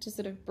time to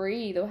sort of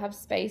breathe or have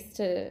space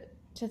to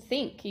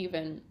think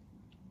even,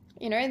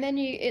 and then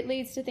it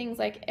leads to things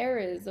like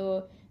errors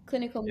or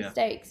clinical yeah,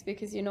 mistakes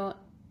because you're not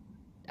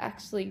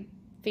actually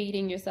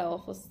feeding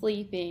yourself or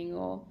sleeping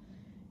or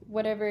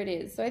whatever it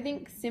is. So I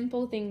think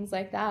simple things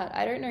like that,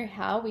 I don't know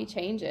how we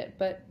change it,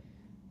 but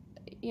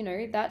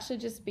that should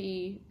just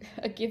be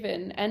a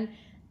given. And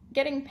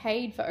getting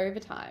paid for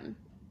overtime,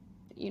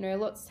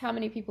 lots how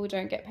many people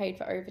don't get paid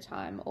for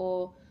overtime,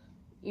 or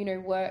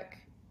work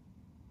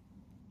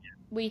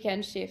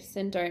weekend shifts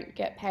and don't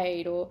get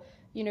paid, or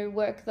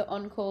work the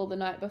on call the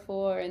night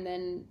before and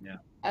then yeah.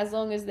 as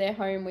long as they're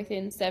home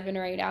within 7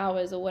 or 8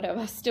 hours or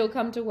whatever still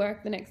come to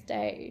work the next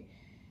day.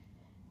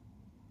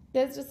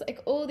 There's just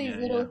like all these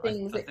Yeah, little yeah.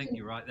 things I that think can,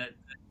 you're right.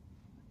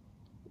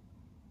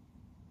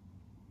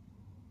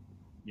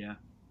 Yeah,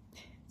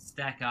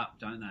 stack up,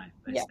 don't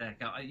they? They yeah,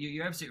 stack up.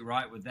 You're absolutely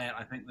right with that.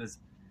 I think there's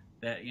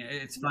that.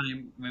 It's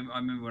funny. I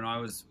remember when I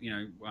was,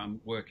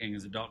 working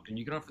as a doctor, and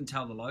you could often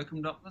tell the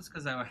locum doctors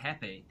because they were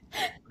happy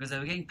because they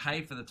were getting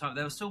paid for the time.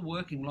 They were still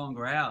working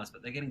longer hours,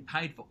 but they're getting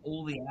paid for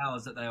all the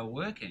hours that they were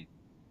working.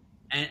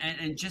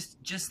 And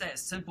just that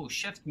simple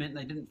shift meant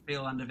they didn't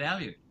feel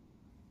undervalued.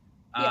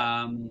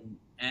 yeah,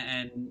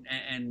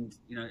 And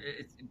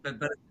it's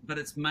but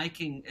it's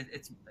making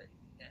it's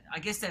I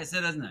guess that's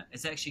it, isn't it?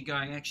 It's actually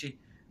going, actually,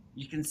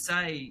 you can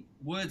say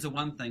words are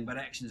one thing, but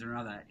actions are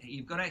another.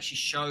 You've got to actually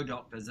show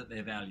doctors that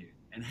they're valued.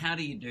 And how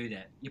do you do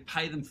that? You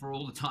pay them for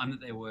all the time that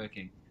they're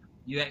working.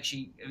 You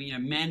actually,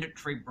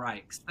 mandatory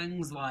breaks,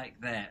 things like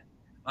that.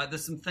 Like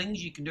there's some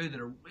things you can do that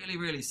are really,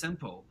 really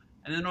simple.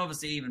 And then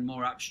obviously even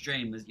more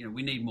upstream is,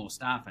 we need more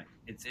staffing.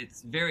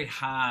 It's very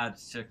hard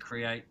to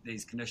create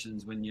these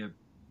conditions when you're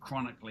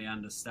chronically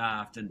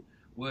understaffed and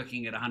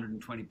working at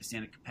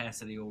 120% of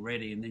capacity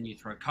already, and then you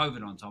throw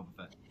COVID on top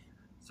of it.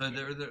 So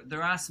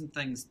there are some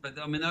things, but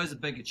I mean those are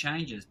bigger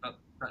changes. But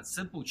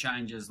simple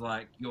changes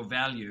like you're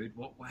valued.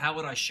 How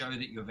would I show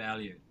that you're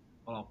valued?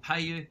 Well, I'll pay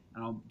you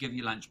and I'll give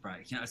you lunch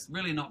break. It's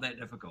really not that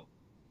difficult.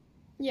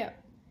 yeah.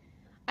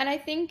 And I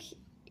think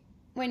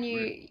when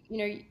you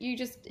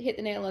just hit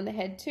the nail on the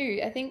head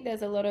too. I think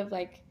there's a lot of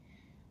like,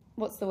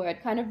 what's the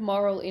word, kind of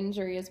moral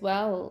injury as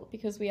well,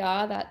 because we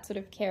are that sort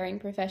of caring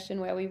profession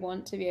where we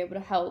want to be able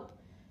to help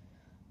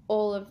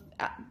all of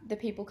the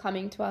people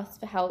coming to us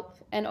for help.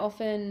 And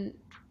often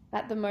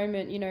at the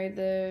moment,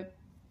 the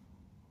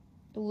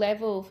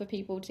level for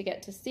people to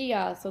get to see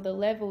us, or the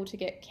level to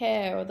get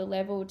care, or the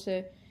level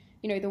to,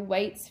 the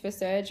waits for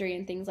surgery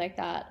and things like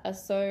that are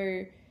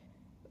so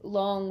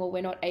long, or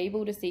we're not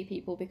able to see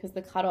people because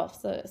the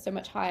cutoffs are so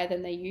much higher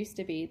than they used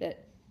to be,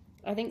 that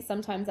I think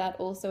sometimes that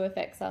also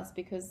affects us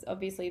because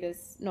obviously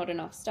there's not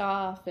enough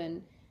staff,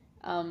 and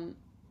um,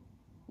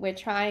 we're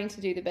trying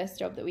to do the best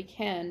job that we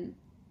can,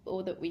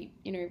 or that we,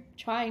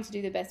 trying to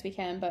do the best we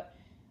can, but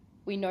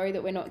we know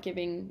that we're not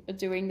giving or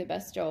doing the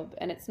best job,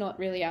 and it's not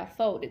really our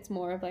fault. It's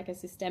more of like a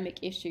systemic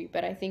issue,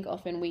 but I think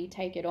often we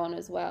take it on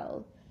as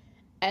well.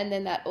 And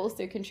then that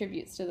also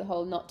contributes to the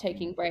whole not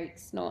taking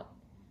breaks,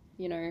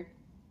 you know,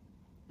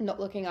 not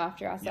looking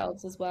after Yeah.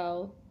 ourselves as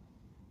well.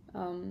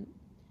 Um,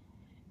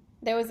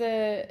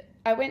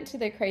 I went to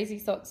the Crazy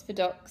Socks for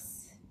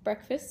Docs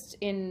breakfast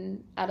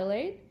in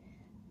Adelaide,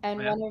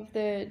 and Yeah. one of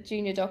the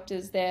junior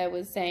doctors there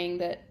was saying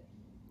that,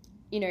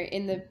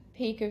 in the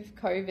peak of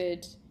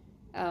COVID,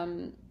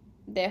 um,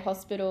 their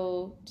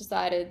hospital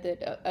decided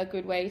that a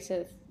good way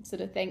to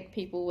sort of thank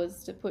people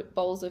was to put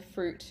bowls of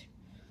fruit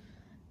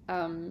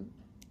um,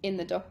 in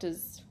the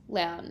doctor's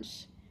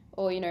lounge,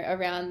 or,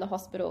 around the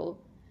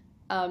hospital,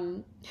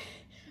 um,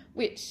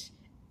 which,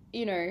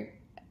 you know,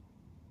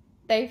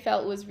 they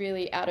felt was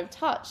really out of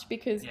touch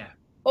because Yeah.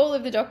 all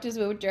of the doctors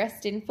were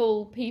dressed in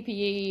full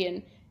PPE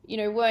and,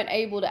 weren't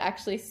able to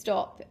actually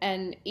stop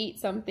and eat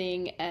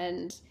something.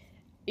 And,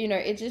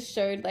 it just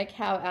showed like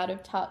how out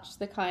of touch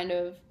the kind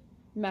of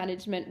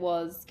management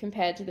was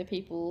compared to the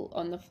people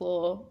on the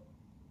floor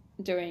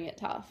doing it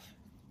tough.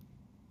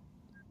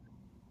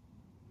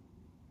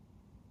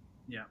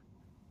 Yeah.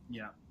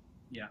 Yeah.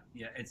 Yeah.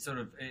 Yeah. It's sort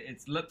of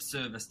it's lip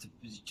service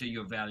to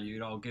your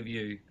valued. I'll give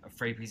you a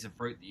free piece of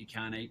fruit that you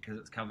can't eat because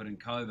it's covered in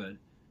COVID,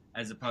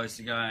 as opposed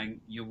to going,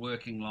 you're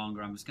working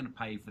longer. I'm just going to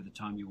pay you for the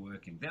time you're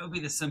working. That would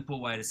be the simple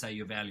way to say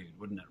you're valued,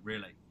 wouldn't it?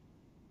 Really?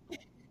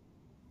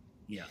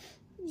 Yeah.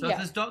 So if Yeah.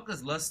 there's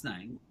doctors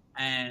listening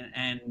and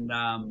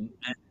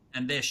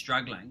they're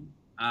struggling,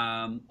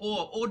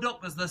 or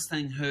doctors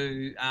listening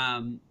who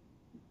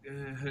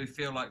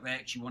feel like they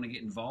actually want to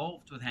get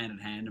involved with Hand in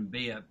Hand and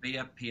be a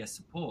peer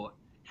support,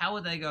 How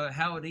would they go?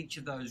 How would each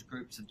of those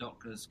groups of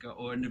doctors go,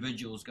 or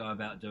individuals go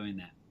about doing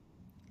that?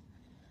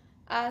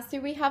 So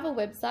we have a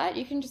website.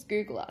 You can just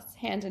Google us,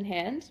 Hand in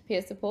Hand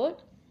Peer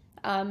Support.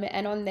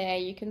 And on there,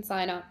 you can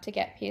sign up to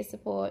get peer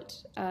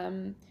support.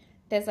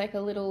 There's like a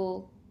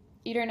little,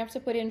 you don't have to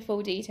put in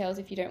full details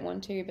if you don't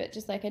want to, but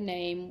just like a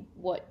name,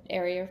 what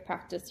area of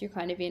practice you're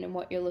kind of in and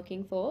what you're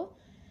looking for.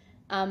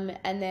 And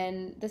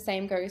then the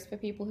same goes for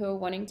people who are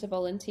wanting to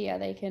volunteer.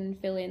 They can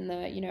fill in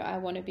the, I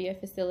want to be a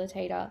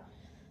facilitator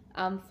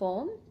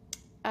form.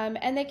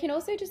 And they can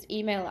also just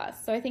email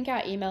us. So I think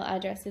our email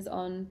address is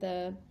on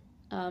the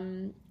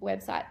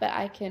website, but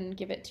I can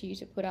give it to you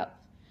to put up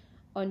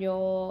on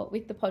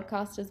with the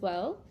podcast as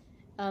well.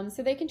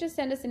 So they can just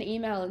send us an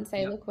email and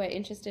say, look, we're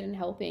interested in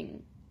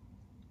helping.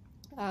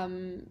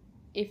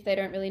 If they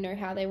don't really know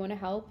how they want to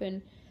help,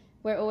 and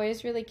we're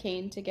always really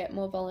keen to get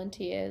more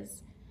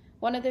volunteers.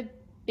 One of the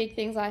big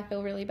things I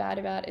feel really bad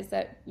about is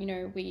that,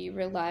 we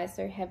rely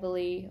so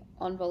heavily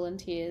on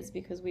volunteers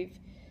because we've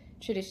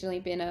traditionally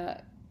been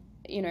a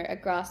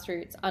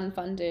grassroots,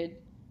 unfunded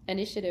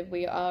initiative.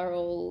 We are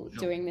all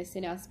doing this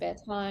in our spare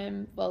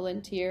time,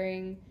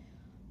 volunteering.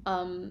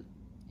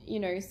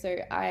 So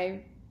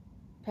I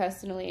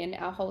personally and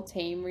our whole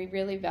team, we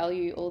really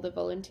value all the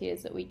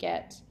volunteers that we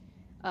get.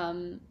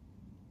 And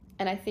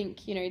I think,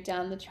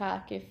 down the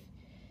track,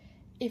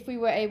 if we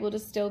were able to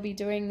still be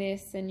doing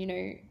this and,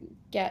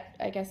 get,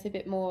 I guess, a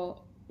bit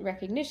more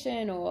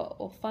recognition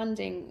or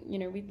funding,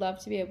 we'd love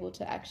to be able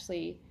to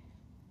actually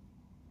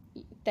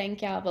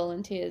thank our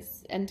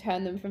volunteers and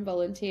turn them from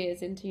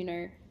volunteers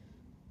into,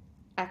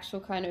 actual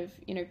kind of,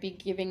 be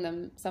giving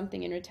them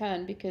something in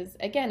return, because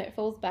again, it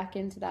falls back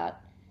into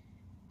that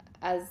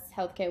as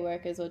healthcare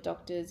workers or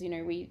doctors,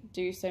 we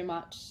do so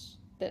much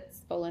that's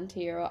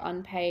volunteer or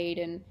unpaid.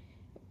 And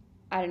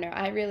I don't know,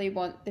 I really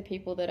want the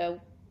people that are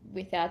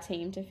with our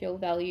team to feel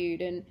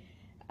valued. And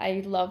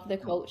I love the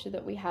culture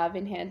that we have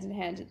in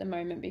Hand at the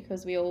moment,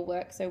 because we all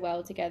work so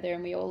well together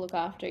and we all look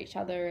after each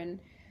other, and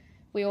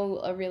we all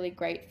are really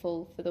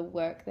grateful for the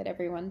work that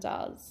everyone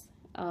does.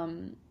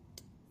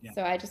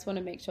 So I just want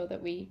to make sure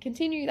that we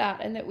continue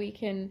that and that we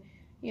can,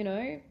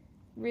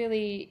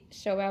 really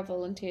show our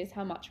volunteers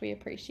how much we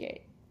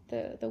appreciate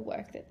the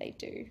work that they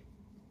do.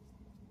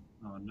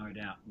 Oh, no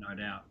doubt,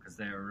 because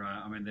they're,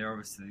 they're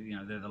obviously,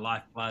 they're the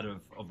lifeblood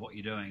of what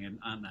you're doing, and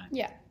aren't they?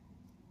 Yeah.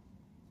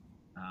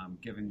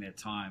 Giving their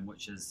time,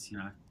 which is,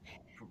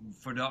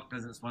 for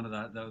doctors, it's one of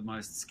the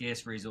most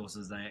scarce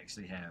resources they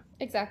actually have.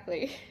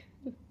 Exactly.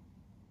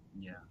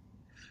 Yeah.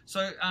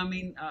 So,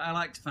 I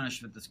like to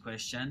finish with this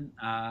question,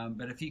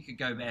 but if you could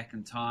go back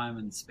in time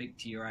and speak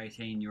to your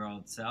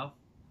 18-year-old self,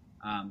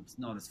 it's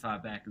not as far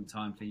back in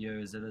time for you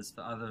as it is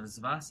for others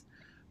of us,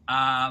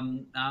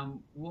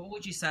 what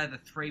would you say are the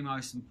three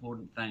most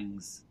important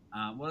things?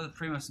 What are the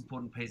three most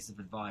important pieces of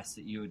advice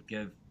that you would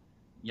give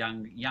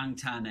young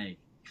Tani?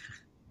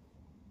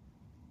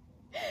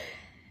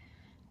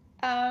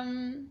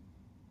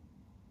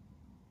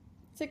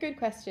 It's a good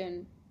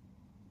question.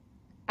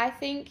 I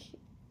think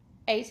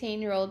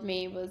 18-year-old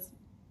me was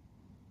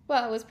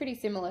pretty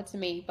similar to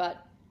me,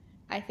 but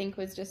I think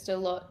was just a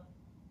lot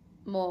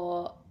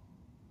more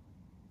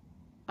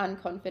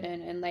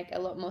unconfident and like a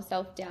lot more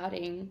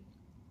self-doubting,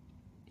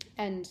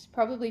 and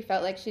probably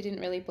felt like she didn't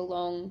really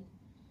belong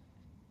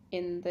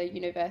in the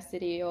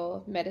university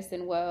or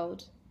medicine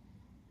world.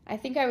 I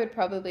think I would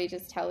probably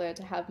just tell her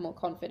to have more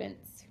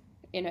confidence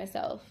in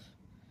herself,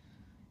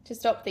 to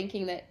stop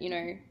thinking that,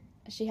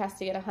 she has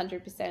to get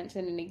 100%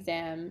 in an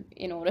exam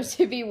in order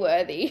to be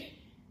worthy.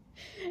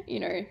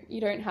 You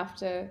don't have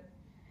to.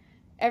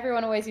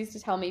 Everyone always used to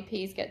tell me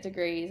P's get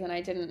degrees, and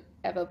I didn't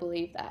ever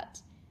believe that.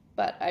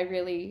 But I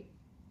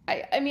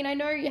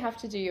know you have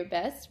to do your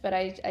best, but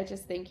I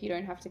just think you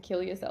don't have to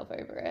kill yourself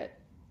over it.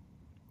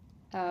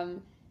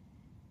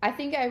 I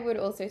think I would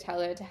also tell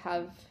her to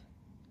have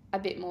a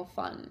bit more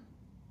fun.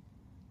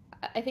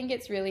 I think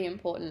it's really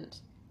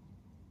important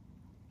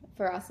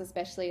for us,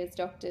 especially as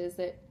doctors,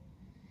 that,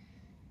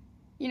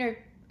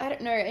 I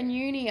don't know, in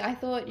uni, I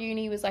thought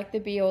uni was like the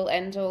be-all,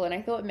 end-all, and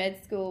I thought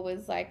med school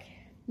was like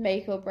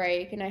make or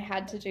break, and I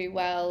had to do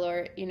well,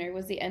 or,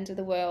 was the end of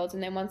the world.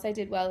 And then once I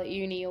did well at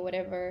uni or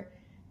whatever,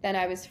 then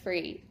I was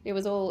free. It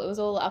was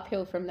all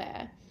uphill from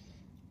there.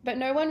 But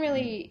no one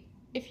really,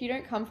 if you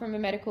don't come from a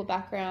medical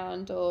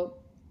background, or,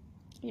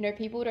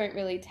 people don't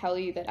really tell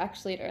you that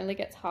actually it only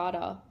gets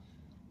harder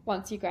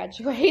once you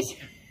graduate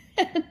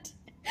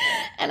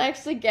and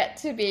actually get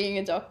to being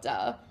a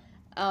doctor.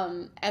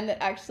 And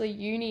that actually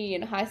uni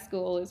and high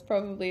school is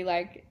probably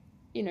like,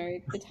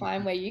 the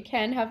time where you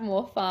can have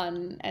more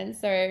fun. And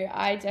so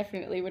I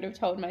definitely would have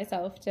told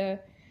myself to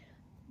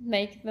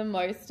make the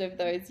most of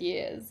those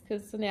years,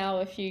 because now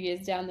a few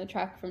years down the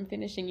track from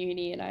finishing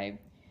uni, and I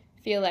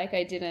feel like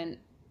I didn't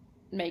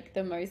make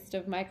the most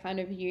of my kind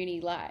of uni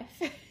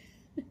life.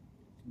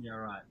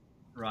 Yeah,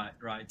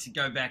 right. To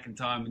go back in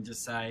time and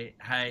just say,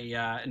 hey,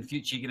 in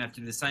future you're going to have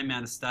to do the same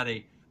amount of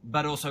study,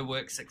 but also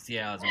work 60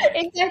 hours a week.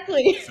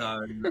 Exactly.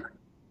 So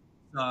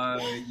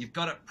you've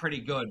got it pretty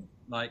good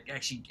Like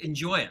actually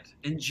enjoy it,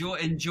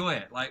 enjoy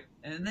it. Like,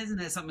 and isn't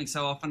that something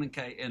so often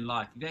in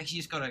life? You've actually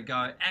just got to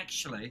go.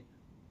 Actually,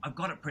 I've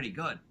got it pretty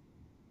good,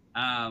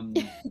 and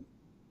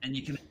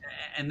you can,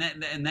 and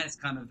that's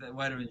kind of the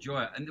way to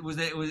enjoy it. And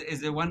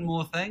is there one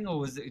more thing, or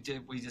was it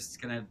we're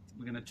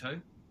gonna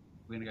two?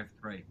 We're gonna go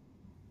for three.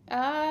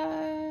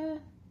 Uh,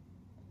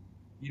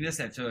 You can just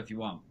have two if you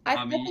want.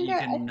 I think You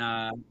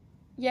can.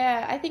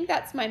 yeah, I think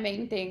that's my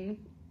main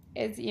thing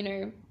is,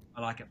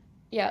 I like it.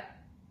 yeah.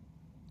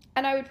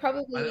 And I would I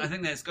probably,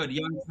 think that's good.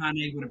 Young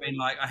Tani would have been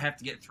like, I have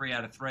to get 3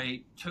 out of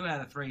 3. 2 out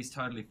of 3 is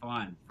totally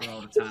fine for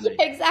older yeah, Tani.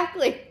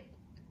 exactly.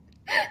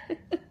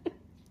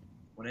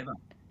 Whatever,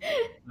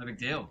 no big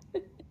deal.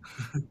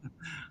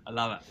 I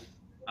love it.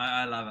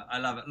 I love it. I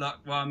love it. Look,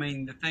 well, I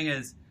mean, the thing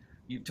is,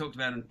 you've talked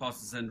about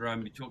imposter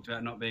syndrome. You talked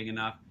about not being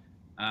enough.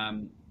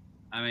 Um,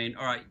 I mean,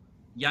 all right,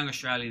 Young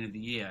Australian of the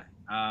Year.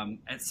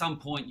 At some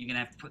point, you're going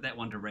to have to put that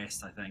one to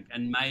rest, I think.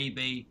 And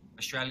maybe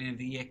Australian of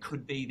the Year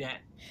could be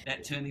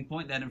that turning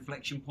point, that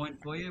inflection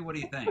point for you. What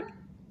do you think?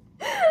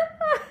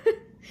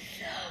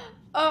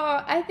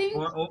 Oh, I think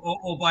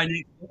Or by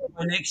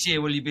next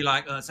year, will you be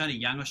like, oh, it's only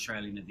Young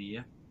Australian of the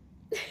Year?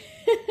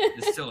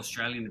 There's still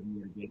Australian of the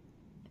Year again.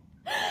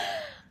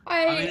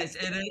 I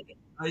mean,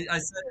 I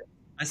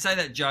I say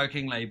that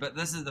jokingly, but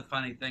this is the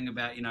funny thing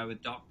about,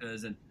 with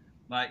doctors and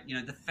like,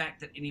 the fact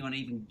that anyone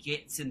even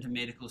gets into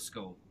medical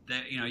school,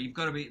 that, you've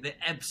got to be the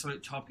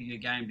absolute top of your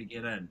game to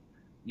get in,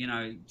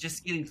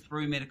 just getting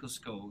through medical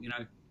school,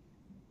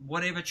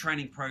 whatever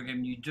training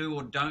program you do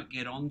or don't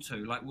get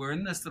onto, like we're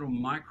in this little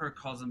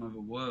microcosm of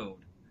a world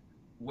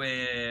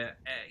where,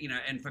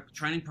 and for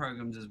training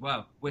programs as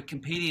well, we're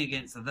competing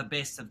against the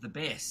best of the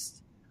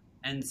best.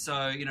 And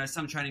so,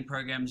 some training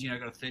programs,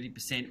 got a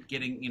 30%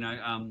 getting,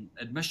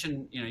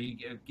 admission,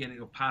 you get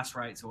your pass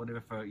rates or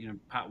whatever for,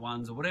 part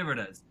ones or whatever it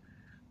is.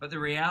 But the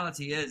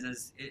reality is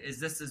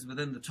this is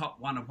within the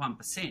top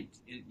 1%.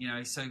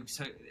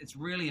 So it's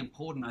really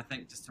important, I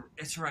think, just to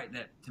iterate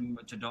that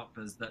to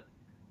doctors that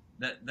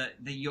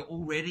you're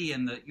already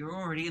in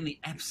the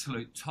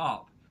absolute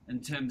top in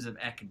terms of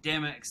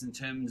academics, in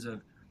terms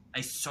of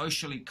a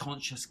socially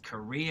conscious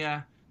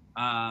career,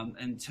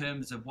 in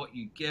terms of what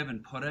you give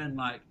and put in.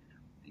 Like,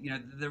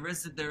 there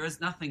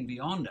is nothing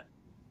beyond it.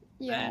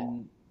 yeah,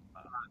 And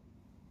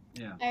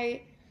yeah,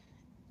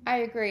 I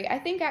agree. I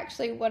think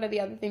actually one of the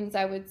other things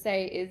I would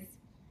say is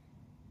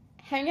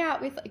hang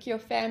out with like your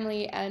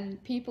family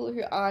and people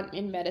who aren't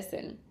in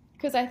medicine.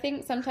 Because I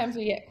think sometimes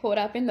we get caught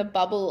up in the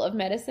bubble of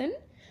medicine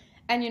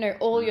and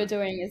all you're mm,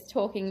 doing is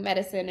talking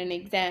medicine and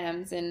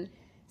exams and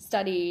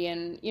study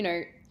and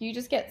you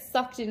just get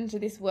sucked into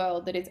this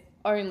world that is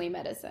only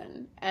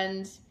medicine.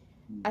 And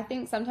mm, I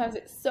think sometimes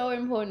it's so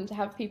important to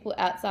have people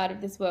outside of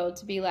this world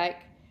to be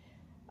like,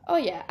 oh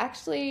yeah,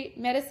 actually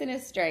medicine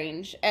is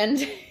strange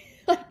and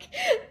like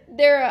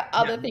there are yeah,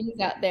 other things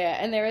out there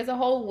and there is a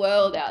whole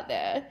world out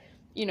there,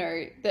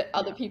 that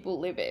other people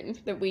live in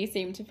that we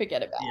seem to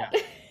forget yeah.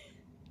 about.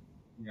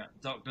 Yeah,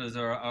 doctors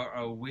are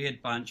a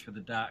weird bunch with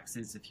a dark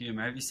sense of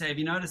humor. Have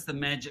you noticed the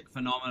magic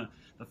phenomenon,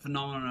 the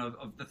phenomenon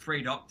of the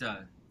three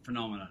doctor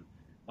phenomenon?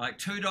 Like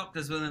two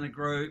doctors within a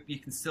group, you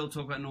can still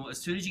talk about normal. As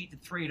soon as you get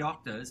to three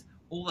doctors,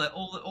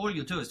 all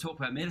you'll do is talk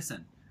about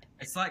medicine.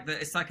 It's like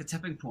a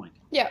tipping point.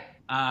 Yeah.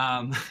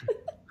 Um,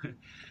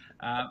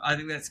 I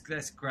think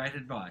that's great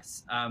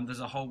advice. There's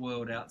a whole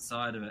world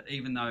outside of it,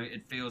 even though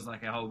it feels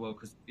like a whole world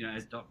because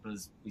as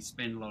doctors we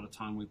spend a lot of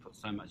time, we put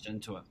so much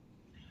into it.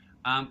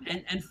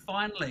 And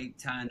finally,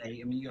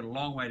 Tani, I mean, you've got a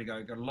long way to go,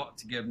 you've got a lot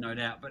to give, no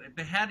doubt.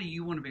 But how do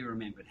you want to be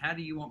remembered? How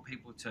do you want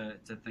people to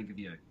think of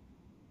you?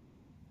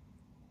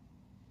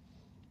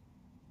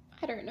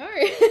 I don't know.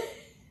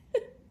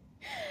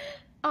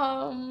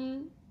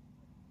 um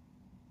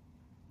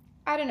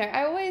I don't know.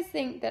 I always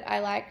think that I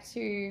like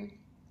to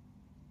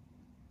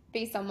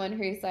be someone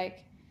who's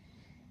like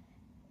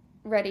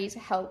ready to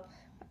help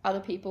other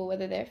people,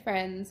 whether they're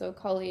friends or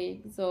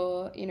colleagues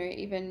or,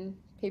 even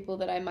people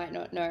that I might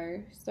not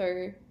know.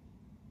 So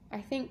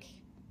I think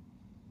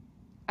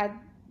I,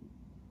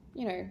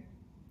 you know,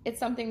 it's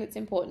something that's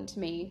important to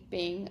me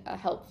being a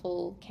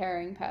helpful,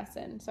 caring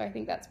person. So I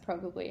think that's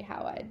probably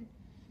how I'd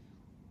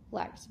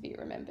like to be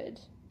remembered.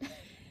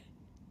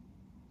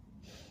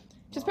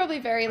 Just Well, probably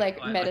very like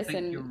I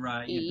think you're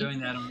right. You're medicine-y. doing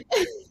that on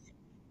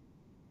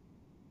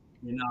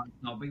not,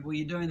 well,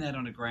 you're doing that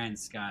on a grand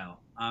scale.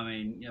 I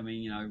mean,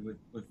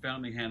 with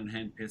Founding Hand in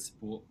Hand Peer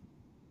Support,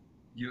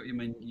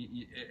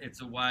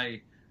 it's a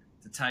way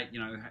to take,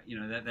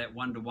 that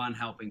one-to-one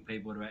helping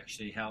people to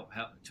actually help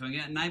to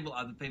enable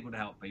other people to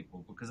help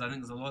people. Because I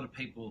think there's a lot of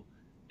people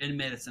in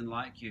medicine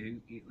like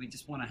you, we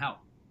just want to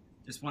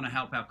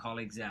help our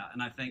colleagues out.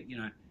 And I think,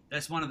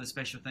 that's one of the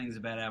special things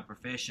about our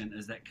profession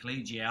is that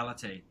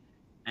collegiality.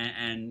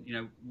 And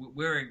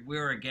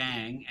we're a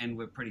gang and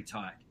we're pretty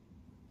tight.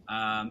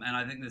 And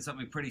I think there's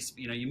something pretty,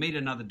 you meet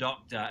another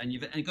doctor and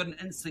you've got an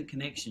instant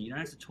connection. You don't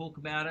have to talk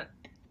about it,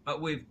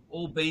 but we've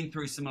all been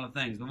through similar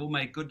things. We've all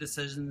made good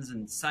decisions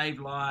and saved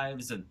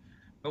lives and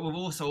but we've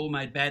also all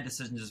made bad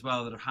decisions as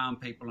well that have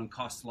harmed people and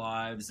cost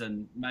lives,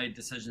 and made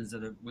decisions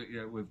that have,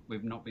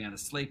 we've not been able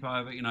to sleep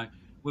over.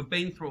 We've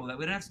been through all that.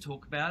 We don't have to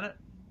talk about it,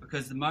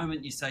 because the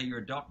moment you say you're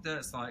a doctor,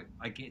 it's like,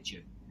 I get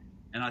you.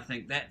 And I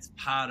think that's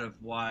part of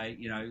why,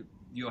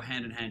 your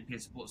hand-in-hand peer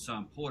support is so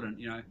important.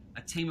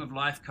 A team of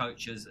life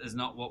coaches is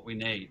not what we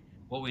need.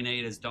 What we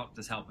need is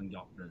doctors helping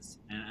doctors.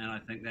 And I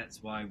think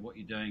that's why what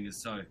you're doing is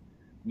so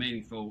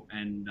meaningful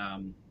and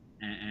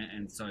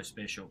so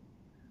special.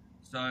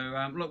 So,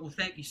 look, well,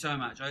 thank you so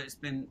much.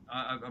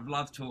 I've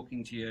loved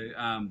talking to you.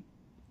 I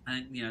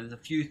think, there's a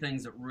few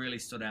things that really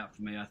stood out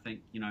for me. I think,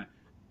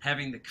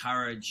 having the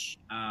courage,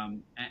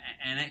 and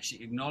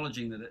actually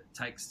acknowledging that it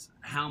takes,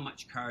 how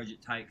much courage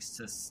it takes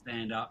to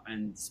stand up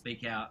and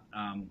speak out,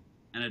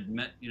 and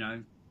admit,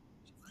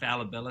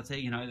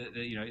 fallibility, I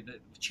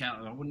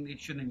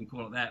shouldn't even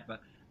call it that,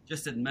 but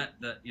just admit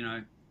that,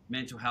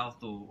 mental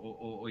health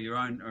or your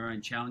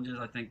own challenges.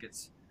 I think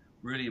it's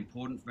really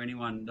important for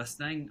anyone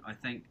listening. I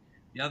think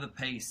the other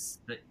piece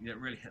that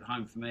really hit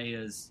home for me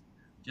is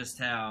just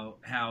how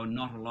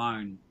not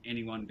alone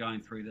anyone going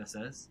through this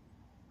is.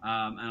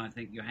 And I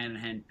think your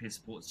hand-in-hand peer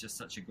support is just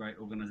such a great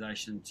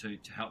organisation to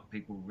help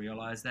people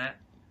realise that.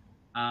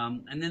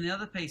 And then the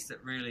other piece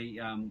that really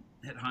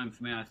hit home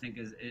for me, I think,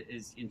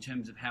 is in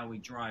terms of how we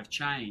drive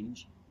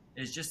change,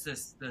 is just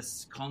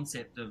this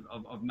concept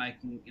of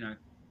making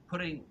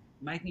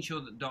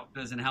sure that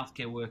doctors and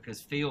healthcare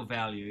workers feel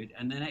valued,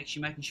 and then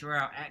actually making sure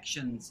our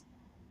actions,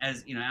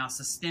 as our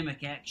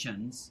systemic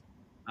actions,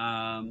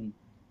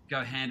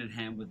 go hand in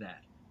hand with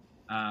that.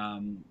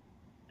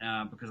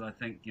 Because I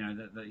think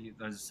that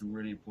those are some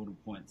really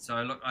important points.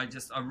 So look, I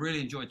really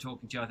enjoyed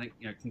talking to you. I think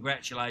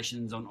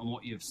congratulations on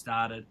what you've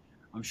started.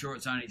 I'm sure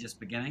it's only just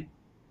beginning.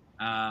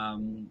 Look,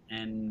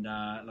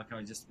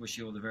 I just wish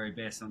you all the very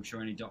best. I'm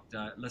sure any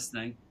doctor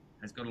listening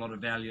has got a lot of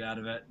value out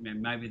of it.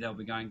 Maybe they'll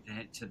be going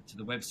to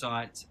the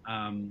website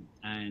and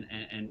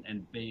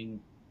being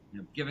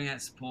giving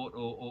that support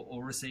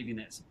or receiving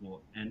that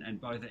support, and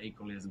both are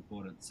equally as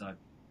important. So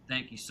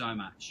thank you so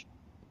much.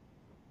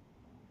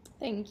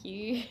 Thank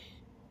you.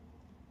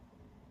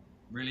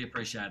 Really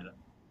appreciated it.